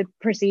addicted to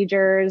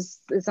procedures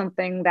is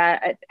something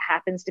that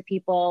happens to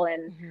people.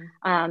 And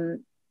Mm-hmm.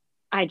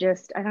 I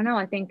don't know,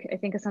 I think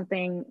if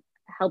something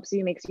helps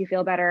you, makes you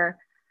feel better,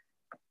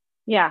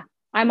 yeah,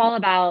 I'm all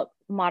about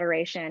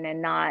moderation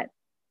and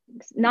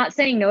not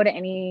saying no to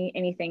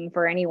anything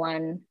for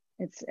anyone.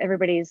 It's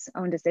everybody's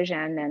own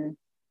decision, and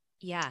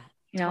Yeah,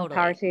 power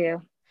totally. to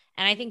you.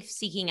 And I think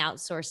seeking out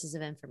sources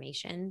of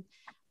information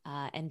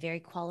and very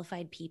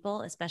qualified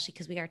people, especially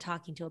because we are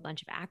talking to a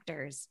bunch of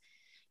actors,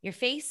 your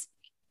face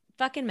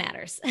fucking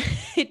matters.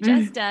 It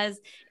just Mm, does.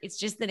 It's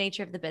just the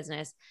nature of the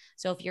business.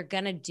 So if you're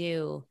going to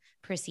do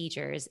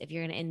procedures, if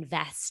you're going to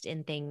invest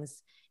in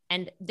things,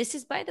 and this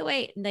is, by the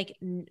way, like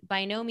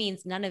by no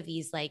means, none of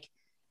these like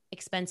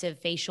expensive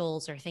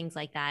facials or things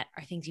like that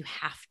are things you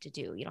have to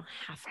do. You don't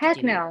have to heck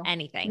do no.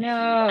 anything.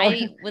 No.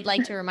 I would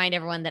like to remind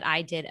everyone that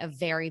I did a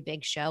very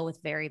big show with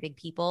very big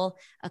people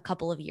a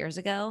couple of years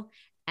ago,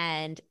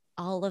 and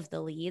all of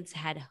the leads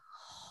had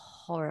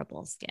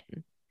horrible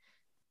skin.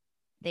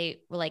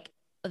 They were like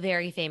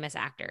very famous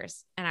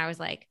actors. And I was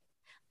like,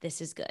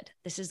 this is good.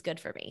 This is good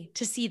for me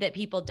to see that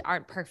people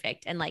aren't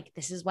perfect. And like,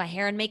 this is why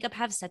hair and makeup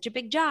have such a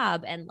big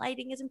job, and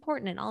lighting is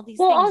important, and all these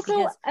Well, things also,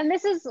 because, and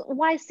this is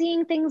why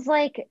seeing things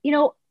like,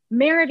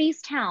 Mayor of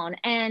Easttown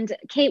and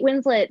Kate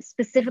Winslet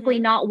specifically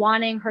mm-hmm, not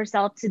wanting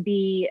herself to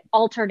be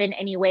altered in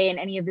any way in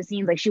any of the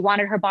scenes. Like she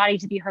wanted her body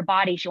to be her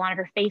body. She wanted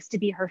her face to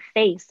be her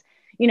face.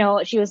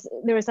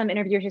 there was some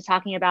interview she was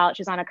talking about,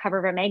 she was on a cover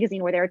of a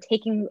magazine where they were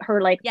taking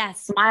her like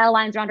Yes. smile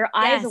lines around her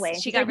eyes away. Yes.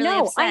 And She she's got like, really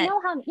no, upset. I know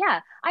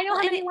Well,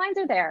 how many lines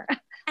are there.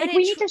 and Like,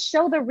 we need to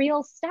show the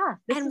real stuff.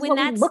 This and is when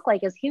what we look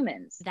like as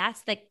humans.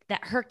 That's that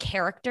her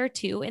character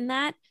too in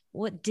that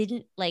what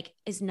didn't like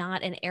is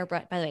not an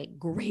airbrush. By the way,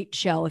 great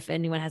show if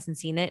anyone hasn't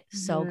seen it.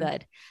 So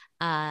good.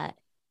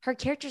 Her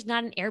character's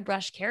not an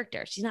airbrush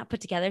character. She's not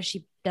put together.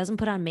 She doesn't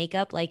put on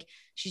makeup. Like,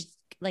 she's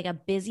like a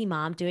busy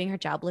mom doing her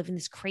job, living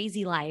this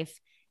crazy life.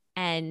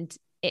 And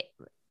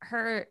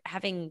her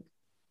having,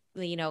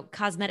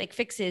 cosmetic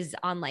fixes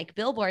on like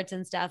billboards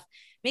and stuff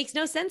makes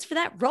no sense for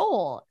that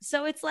role.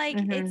 So it's like,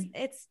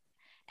 it's,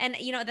 and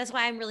that's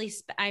why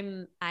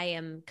I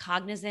am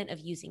cognizant of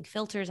using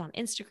filters on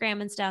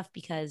Instagram and stuff,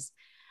 because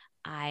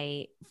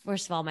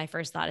first of all, my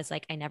first thought is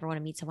like, I never want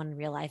to meet someone in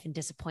real life and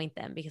disappoint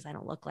them because I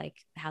don't look like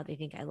how they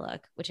think I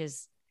look, which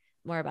is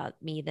more about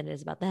me than it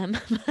is about them.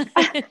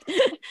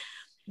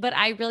 But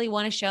I really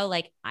want to show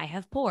like, I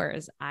have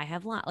pores, I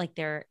have like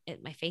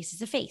my face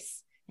is a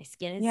face, my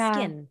skin is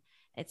skin.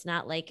 It's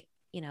not like,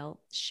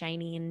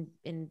 shiny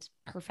and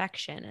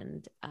perfection.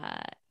 And,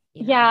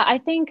 I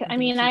think,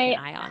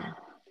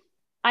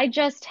 I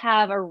just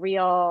have a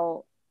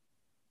real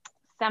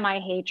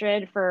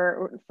semi-hatred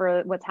for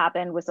what's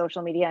happened with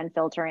social media and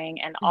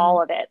filtering and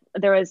all of it.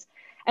 There was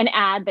an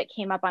ad that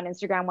came up on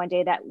Instagram one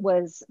day that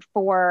was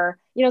for,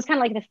 it's kind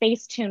of like the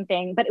Facetune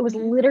thing, but it was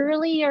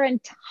literally your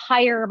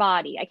entire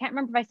body. I can't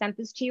remember if I sent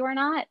this to you or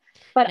not,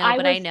 but no,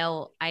 I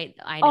know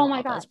oh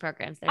my God, those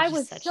programs. I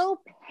was so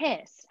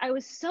pissed. I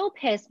was so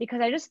pissed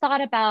because I just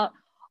thought about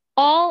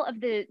all of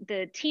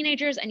the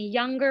teenagers and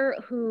younger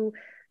who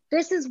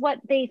this is what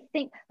they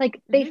think.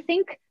 Like, they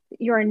think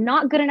you're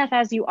not good enough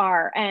as you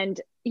are. And,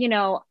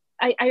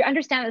 I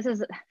understand this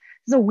is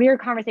a weird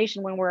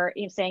conversation when we're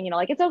saying,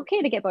 like, it's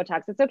okay to get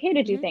Botox. It's okay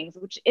to do things,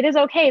 which it is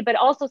okay. But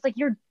also it's like,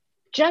 you're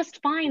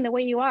just fine the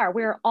way you are.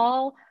 We're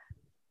all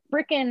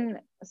freaking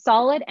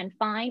solid and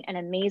fine and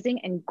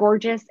amazing and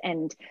gorgeous.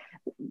 And,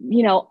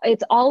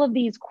 it's all of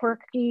these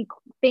quirky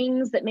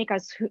things that make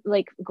us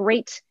like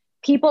great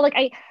people. Like,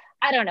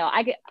 I don't know.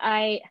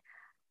 I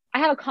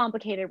have a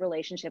complicated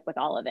relationship with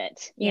all of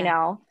it,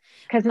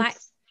 because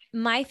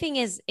my thing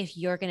is, if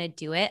you're going to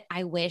do it,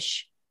 I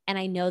wish, and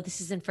I know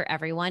this isn't for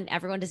everyone.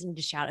 Everyone doesn't need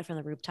to shout it from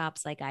the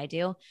rooftops like I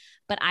do,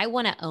 but I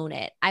want to own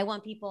it. I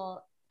want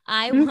people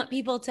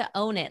to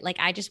own it. Like,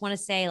 I just want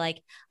to say,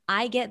 like,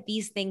 I get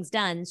these things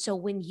done. So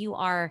when you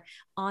are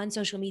on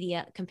social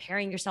media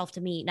comparing yourself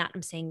to me,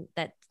 I'm saying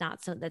that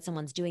not so that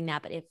someone's doing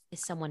that, but if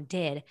someone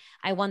did,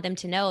 I want them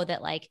to know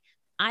that, like,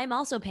 I'm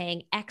also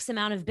paying X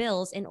amount of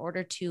bills in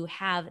order to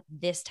have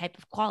this type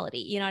of quality.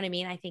 You know what I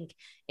mean? I think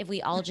if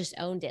we all just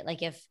owned it,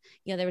 like if,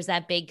 there was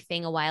that big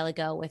thing a while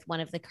ago with one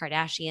of the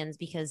Kardashians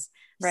because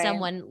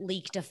someone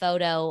leaked a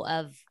photo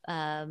of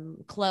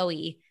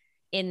Khloe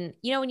in,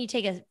 when you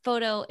take a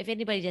photo, if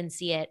anybody didn't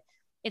see it,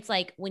 it's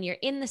like when you're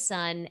in the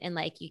sun and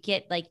like you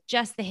get like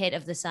just the hit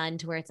of the sun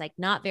to where it's like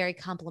not very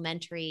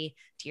complimentary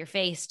to your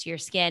face, to your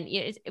skin.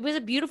 It was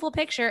a beautiful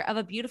picture of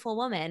a beautiful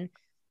woman,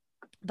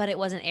 but it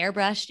wasn't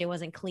airbrushed. It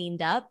wasn't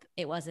cleaned up.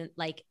 It wasn't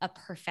like a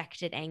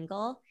perfected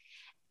angle.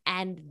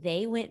 And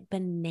they went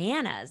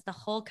bananas. The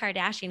whole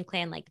Kardashian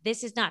clan, like,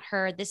 this is not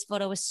her. This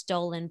photo was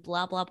stolen,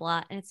 blah, blah,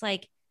 blah. And it's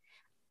like,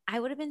 I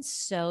would have been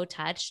so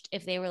touched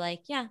if they were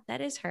like, yeah, that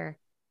is her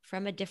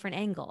from a different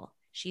angle.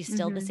 She's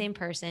still the same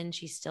person.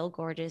 She's still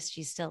gorgeous.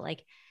 She's still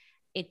like,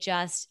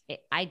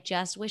 I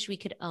just wish we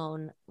could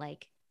own,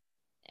 like,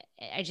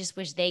 I just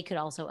wish they could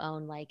also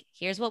own, like,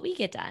 here's what we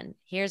get done.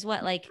 Here's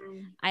what, like,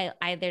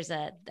 there's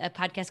a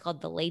podcast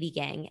called The Lady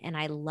Gang, and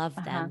I love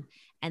them.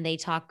 And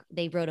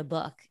they wrote a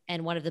book,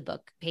 and one of the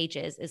book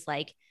pages is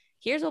like,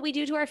 here's what we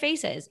do to our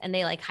faces. And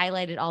they like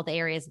highlighted all the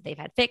areas that they've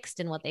had fixed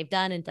and what they've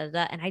done and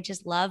da. And I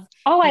just love.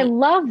 I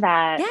love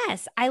that.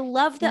 Yes. I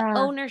love the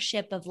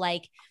ownership of,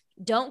 like,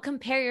 don't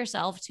compare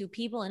yourself to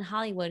people in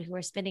Hollywood who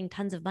are spending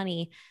tons of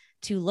money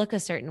to look a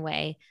certain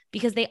way,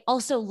 because they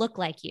also look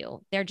like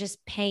you. They're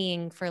just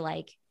paying for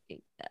like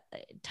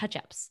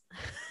touch-ups.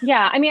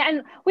 Yeah. I mean,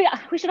 and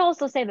we should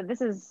also say that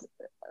this is,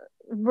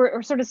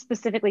 we're sort of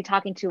specifically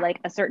talking to like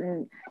a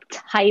certain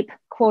type,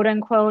 quote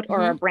unquote,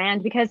 or a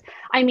brand, because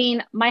I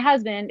mean, my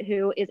husband,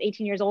 who is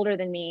 18 years older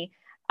than me,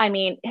 I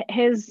mean,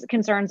 his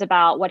concerns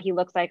about what he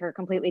looks like are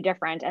completely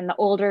different. And the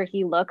older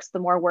he looks, the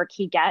more work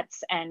he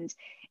gets. And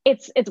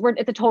it's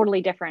a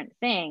totally different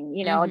thing.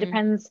 It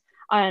depends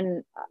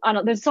on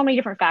there's so many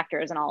different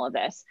factors in all of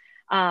this.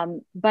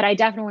 But I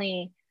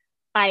definitely,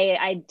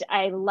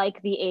 I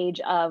like the age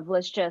of,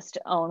 let's just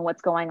own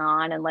what's going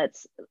on, and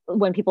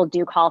when people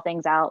do call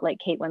things out like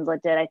Kate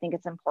Winslet did, I think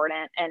it's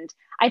important. And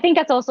I think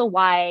that's also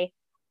why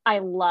I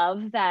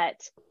love that,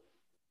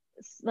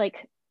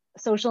 like,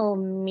 social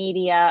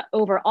media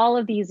over all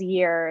of these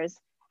years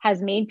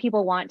has made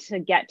people want to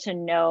get to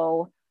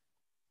know,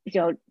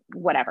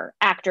 whatever,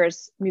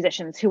 actors,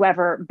 musicians,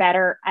 whoever,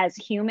 better as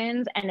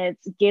humans. And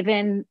it's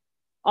given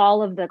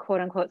all of the quote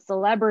unquote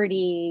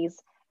celebrities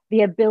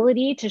the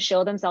ability to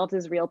show themselves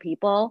as real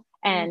people.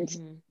 And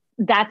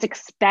that's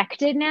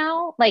expected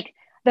now. Like,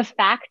 the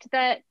fact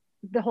that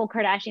the whole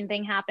Kardashian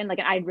thing happened, like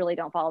I really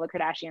don't follow the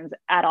Kardashians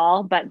at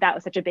all, but that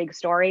was such a big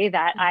story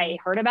that I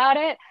heard about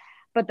it.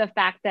 But the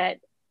fact that,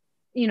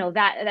 you know,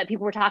 that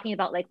people were talking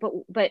about, like,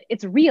 but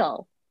it's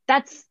real.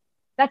 That's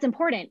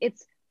important.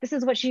 This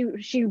is what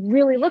she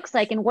really looks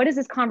like. And what is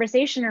this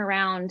conversation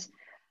around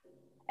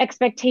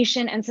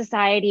expectation and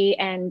society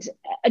and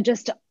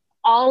just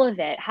all of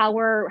it, how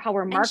we're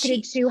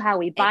marketed to, how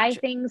we buy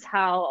things,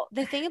 how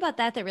the thing about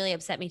that really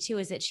upset me too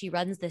is that she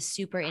runs this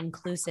super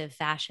inclusive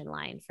fashion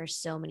line for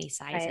so many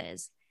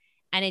sizes.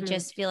 Right. And it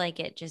just feel like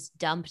it just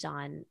dumped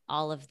on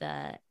all of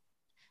the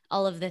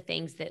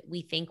things that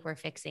we think we're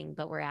fixing,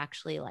 but we're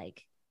actually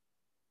like,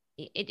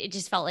 it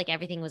just felt like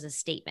everything was a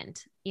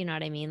statement. You know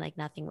what I mean? Like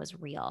nothing was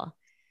real.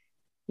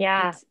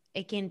 Yeah.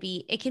 It can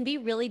be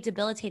really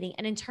debilitating.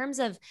 And in terms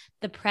of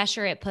the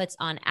pressure it puts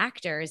on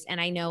actors, and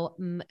I know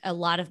a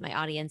lot of my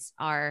audience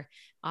are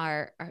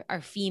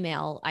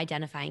female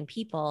identifying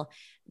people,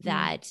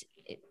 that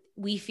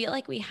we feel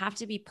like we have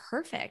to be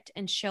perfect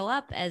and show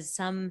up as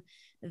some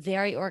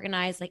very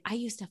organized. Like I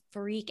used to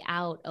freak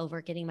out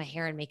over getting my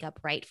hair and makeup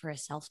right for a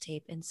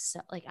self-tape. And so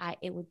like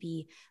it would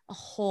be a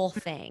whole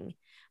thing.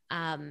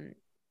 And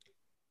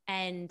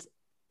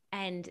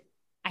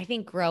I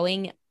think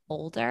growing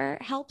older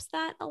helps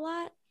that a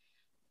lot,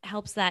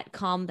 helps that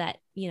calm that,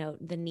 you know,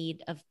 the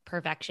need of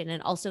perfection,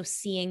 and also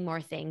seeing more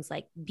things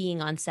like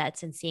being on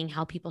sets and seeing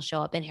how people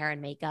show up in hair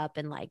and makeup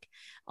and like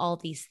all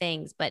these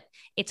things. But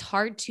it's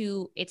hard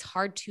to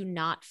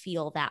not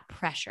feel that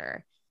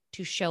pressure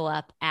to show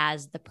up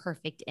as the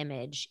perfect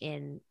image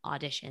in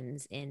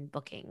auditions, in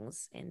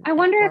bookings. I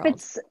wonder if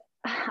it's,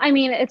 I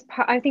mean,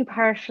 I think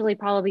partially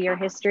probably your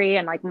history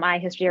and like my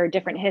history are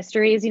different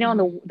histories, you know,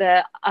 and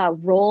the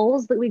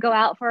roles that we go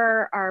out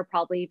for are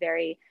probably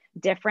very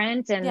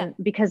different. And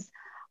because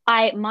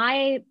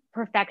my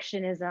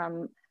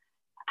perfectionism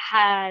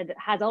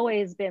has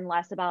always been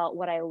less about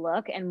what I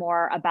look and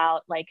more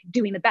about like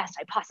doing the best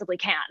I possibly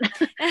can.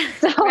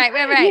 So,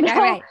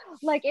 right.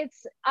 Like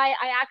I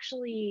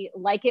actually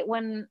like it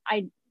when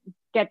I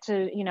get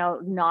to, you know,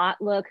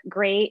 not look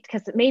great,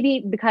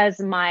 because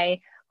my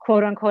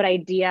quote unquote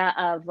idea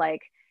of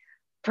like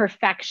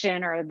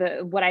perfection or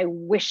what I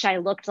wish I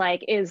looked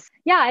like is,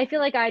 I feel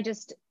like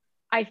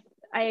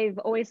I've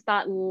always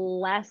thought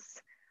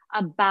less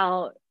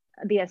about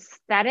the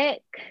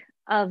aesthetic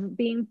of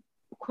being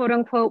quote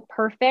unquote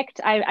perfect.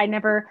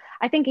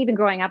 I think even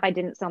growing up, I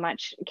didn't so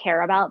much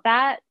care about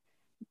that.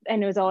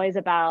 And it was always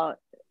about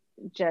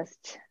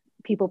just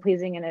people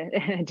pleasing in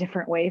a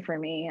different way for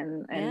me.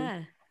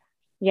 And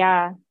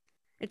yeah.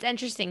 It's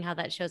interesting how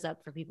that shows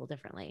up for people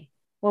differently.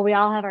 Well, we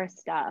all have our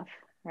stuff,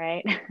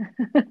 right?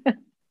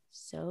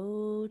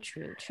 So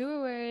true.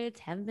 Truer words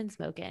haven't been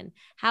spoken.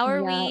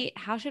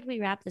 How should we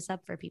wrap this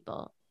up for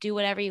people? Do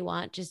whatever you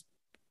want. Just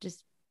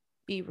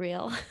be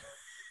real.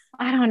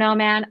 I don't know,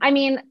 man. I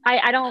mean,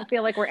 I don't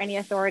feel like we're any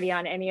authority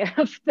on any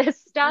of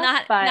this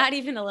stuff, not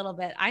even a little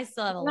bit. I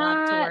still have a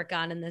lot to work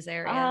on in this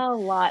area. A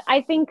lot. I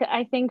think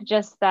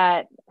just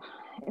that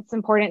it's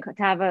important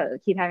to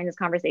keep having this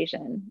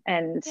conversation,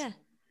 and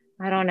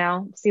I don't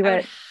know. I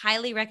would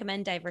highly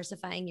recommend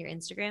diversifying your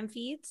Instagram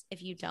feeds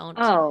if you don't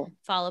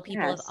follow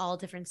people of all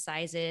different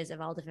sizes,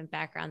 of all different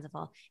backgrounds,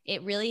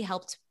 it really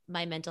helped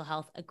my mental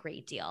health a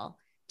great deal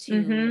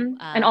to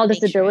and all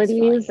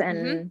disabilities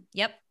and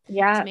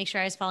to make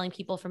sure I was following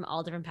people from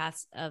all different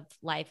paths of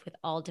life, with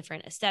all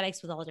different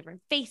aesthetics, with all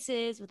different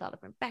faces, with all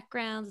different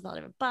backgrounds, with all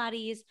different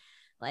bodies,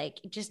 like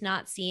just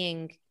not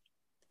seeing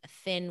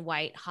thin,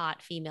 white,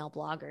 hot female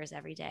bloggers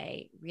every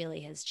day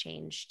really has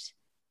changed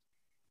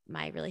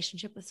my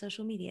relationship with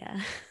social media.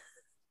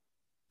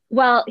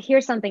 Well,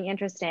 here's something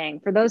interesting.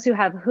 For those who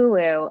have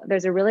Hulu,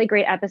 there's a really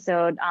great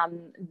episode.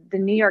 The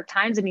New York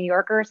Times, a New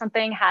Yorker or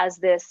something, has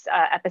this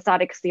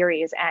episodic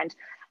series. And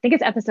I think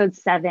it's episode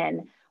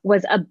 7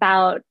 was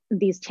about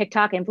these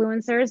TikTok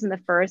influencers in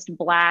the first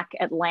Black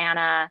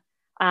Atlanta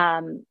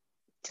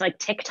like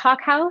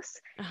TikTok house,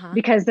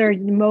 because they're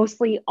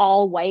mostly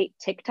all white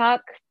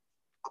TikTok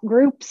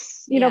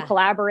groups, you know,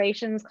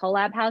 collaborations,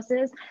 collab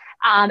houses.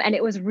 And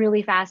it was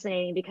really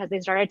fascinating because they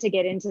started to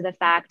get into the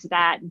fact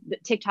that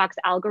TikTok's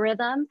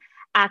algorithm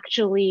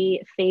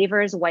actually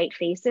favors white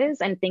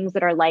faces and things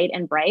that are light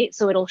and bright.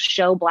 So it'll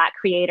show Black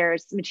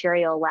creators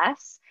material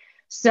less.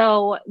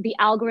 So the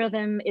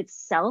algorithm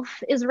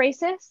itself is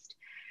racist.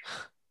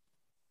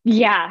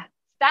 Yeah,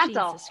 that's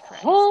a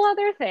whole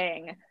other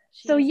thing.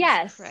 So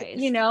yes,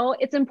 you know,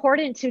 it's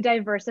important to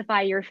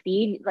diversify your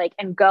feed, like,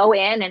 and go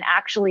in and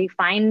actually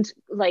find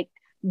like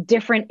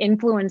different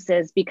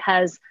influences,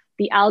 because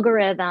the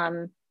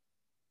algorithm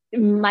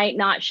might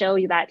not show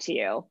you that to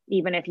you,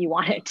 even if you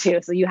want it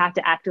to. So you have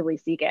to actively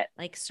seek it.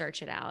 Like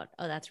search it out.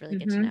 Oh, that's really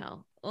good to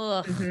know.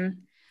 Ugh.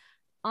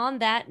 On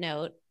that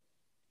note,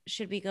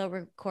 should we go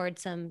record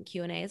some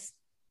Q&As?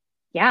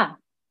 Yeah,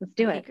 let's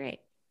do it. Great.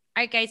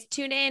 All right, guys,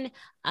 tune in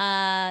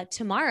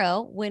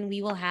tomorrow when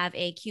we will have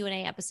a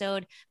Q&A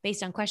episode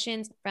based on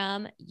questions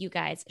from you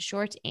guys,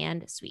 short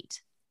and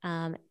sweet.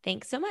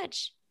 Thanks so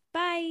much.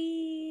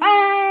 Bye.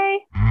 Bye.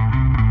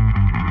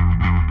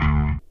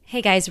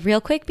 Hey guys, real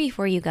quick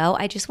before you go,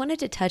 I just wanted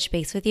to touch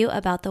base with you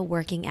about the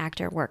Working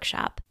Actor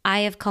Workshop.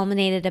 I have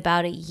culminated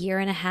about 1.5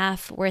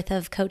 years worth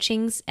of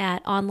coachings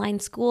at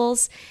online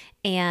schools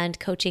and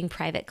coaching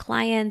private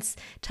clients,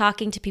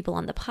 talking to people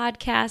on the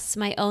podcasts,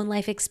 my own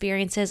life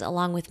experiences,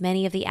 along with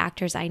many of the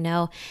actors I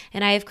know.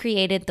 And I have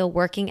created the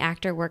Working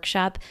Actor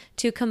Workshop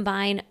to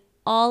combine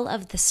all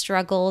of the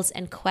struggles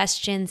and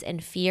questions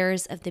and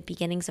fears of the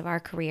beginnings of our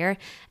career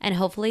and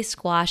hopefully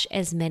squash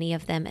as many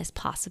of them as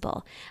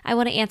possible. I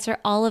want to answer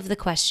all of the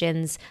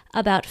questions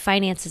about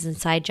finances and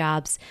side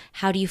jobs.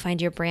 How do you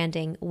find your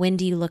branding? When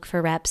do you look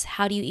for reps?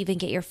 How do you even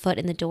get your foot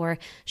in the door?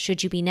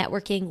 Should you be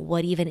networking?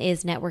 What even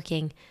is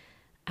networking?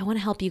 I want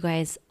to help you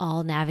guys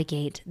all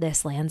navigate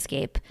this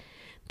landscape.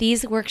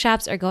 These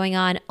workshops are going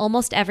on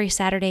almost every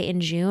Saturday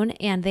in June,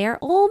 and they're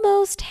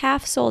almost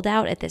half sold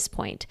out at this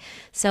point.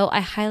 So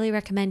I highly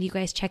recommend you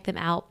guys check them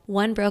out.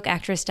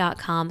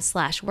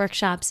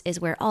 onebrokeactress.com/workshops is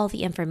where all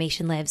the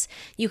information lives.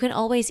 You can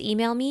always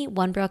email me,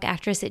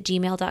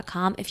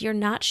 onebrokeactress@gmail.com, if you're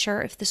not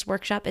sure if this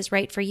workshop is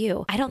right for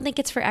you. I don't think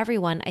it's for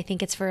everyone. I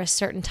think it's for a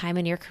certain time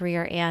in your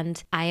career,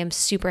 and I am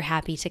super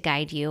happy to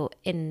guide you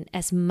in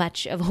as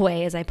much of a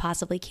way as I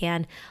possibly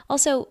can.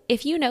 Also,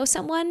 if you know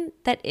someone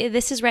that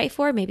this is right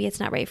for, maybe it's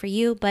not right for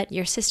you, but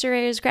your sister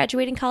is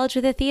graduating college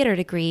with a theater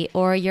degree,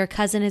 or your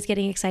cousin is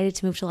getting excited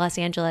to move to Los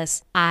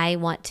Angeles, I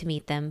want to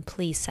meet them.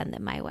 Please send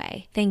them my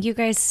way. Thank you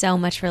guys so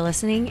much for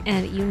listening,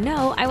 and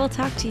I will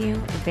talk to you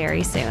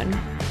very soon.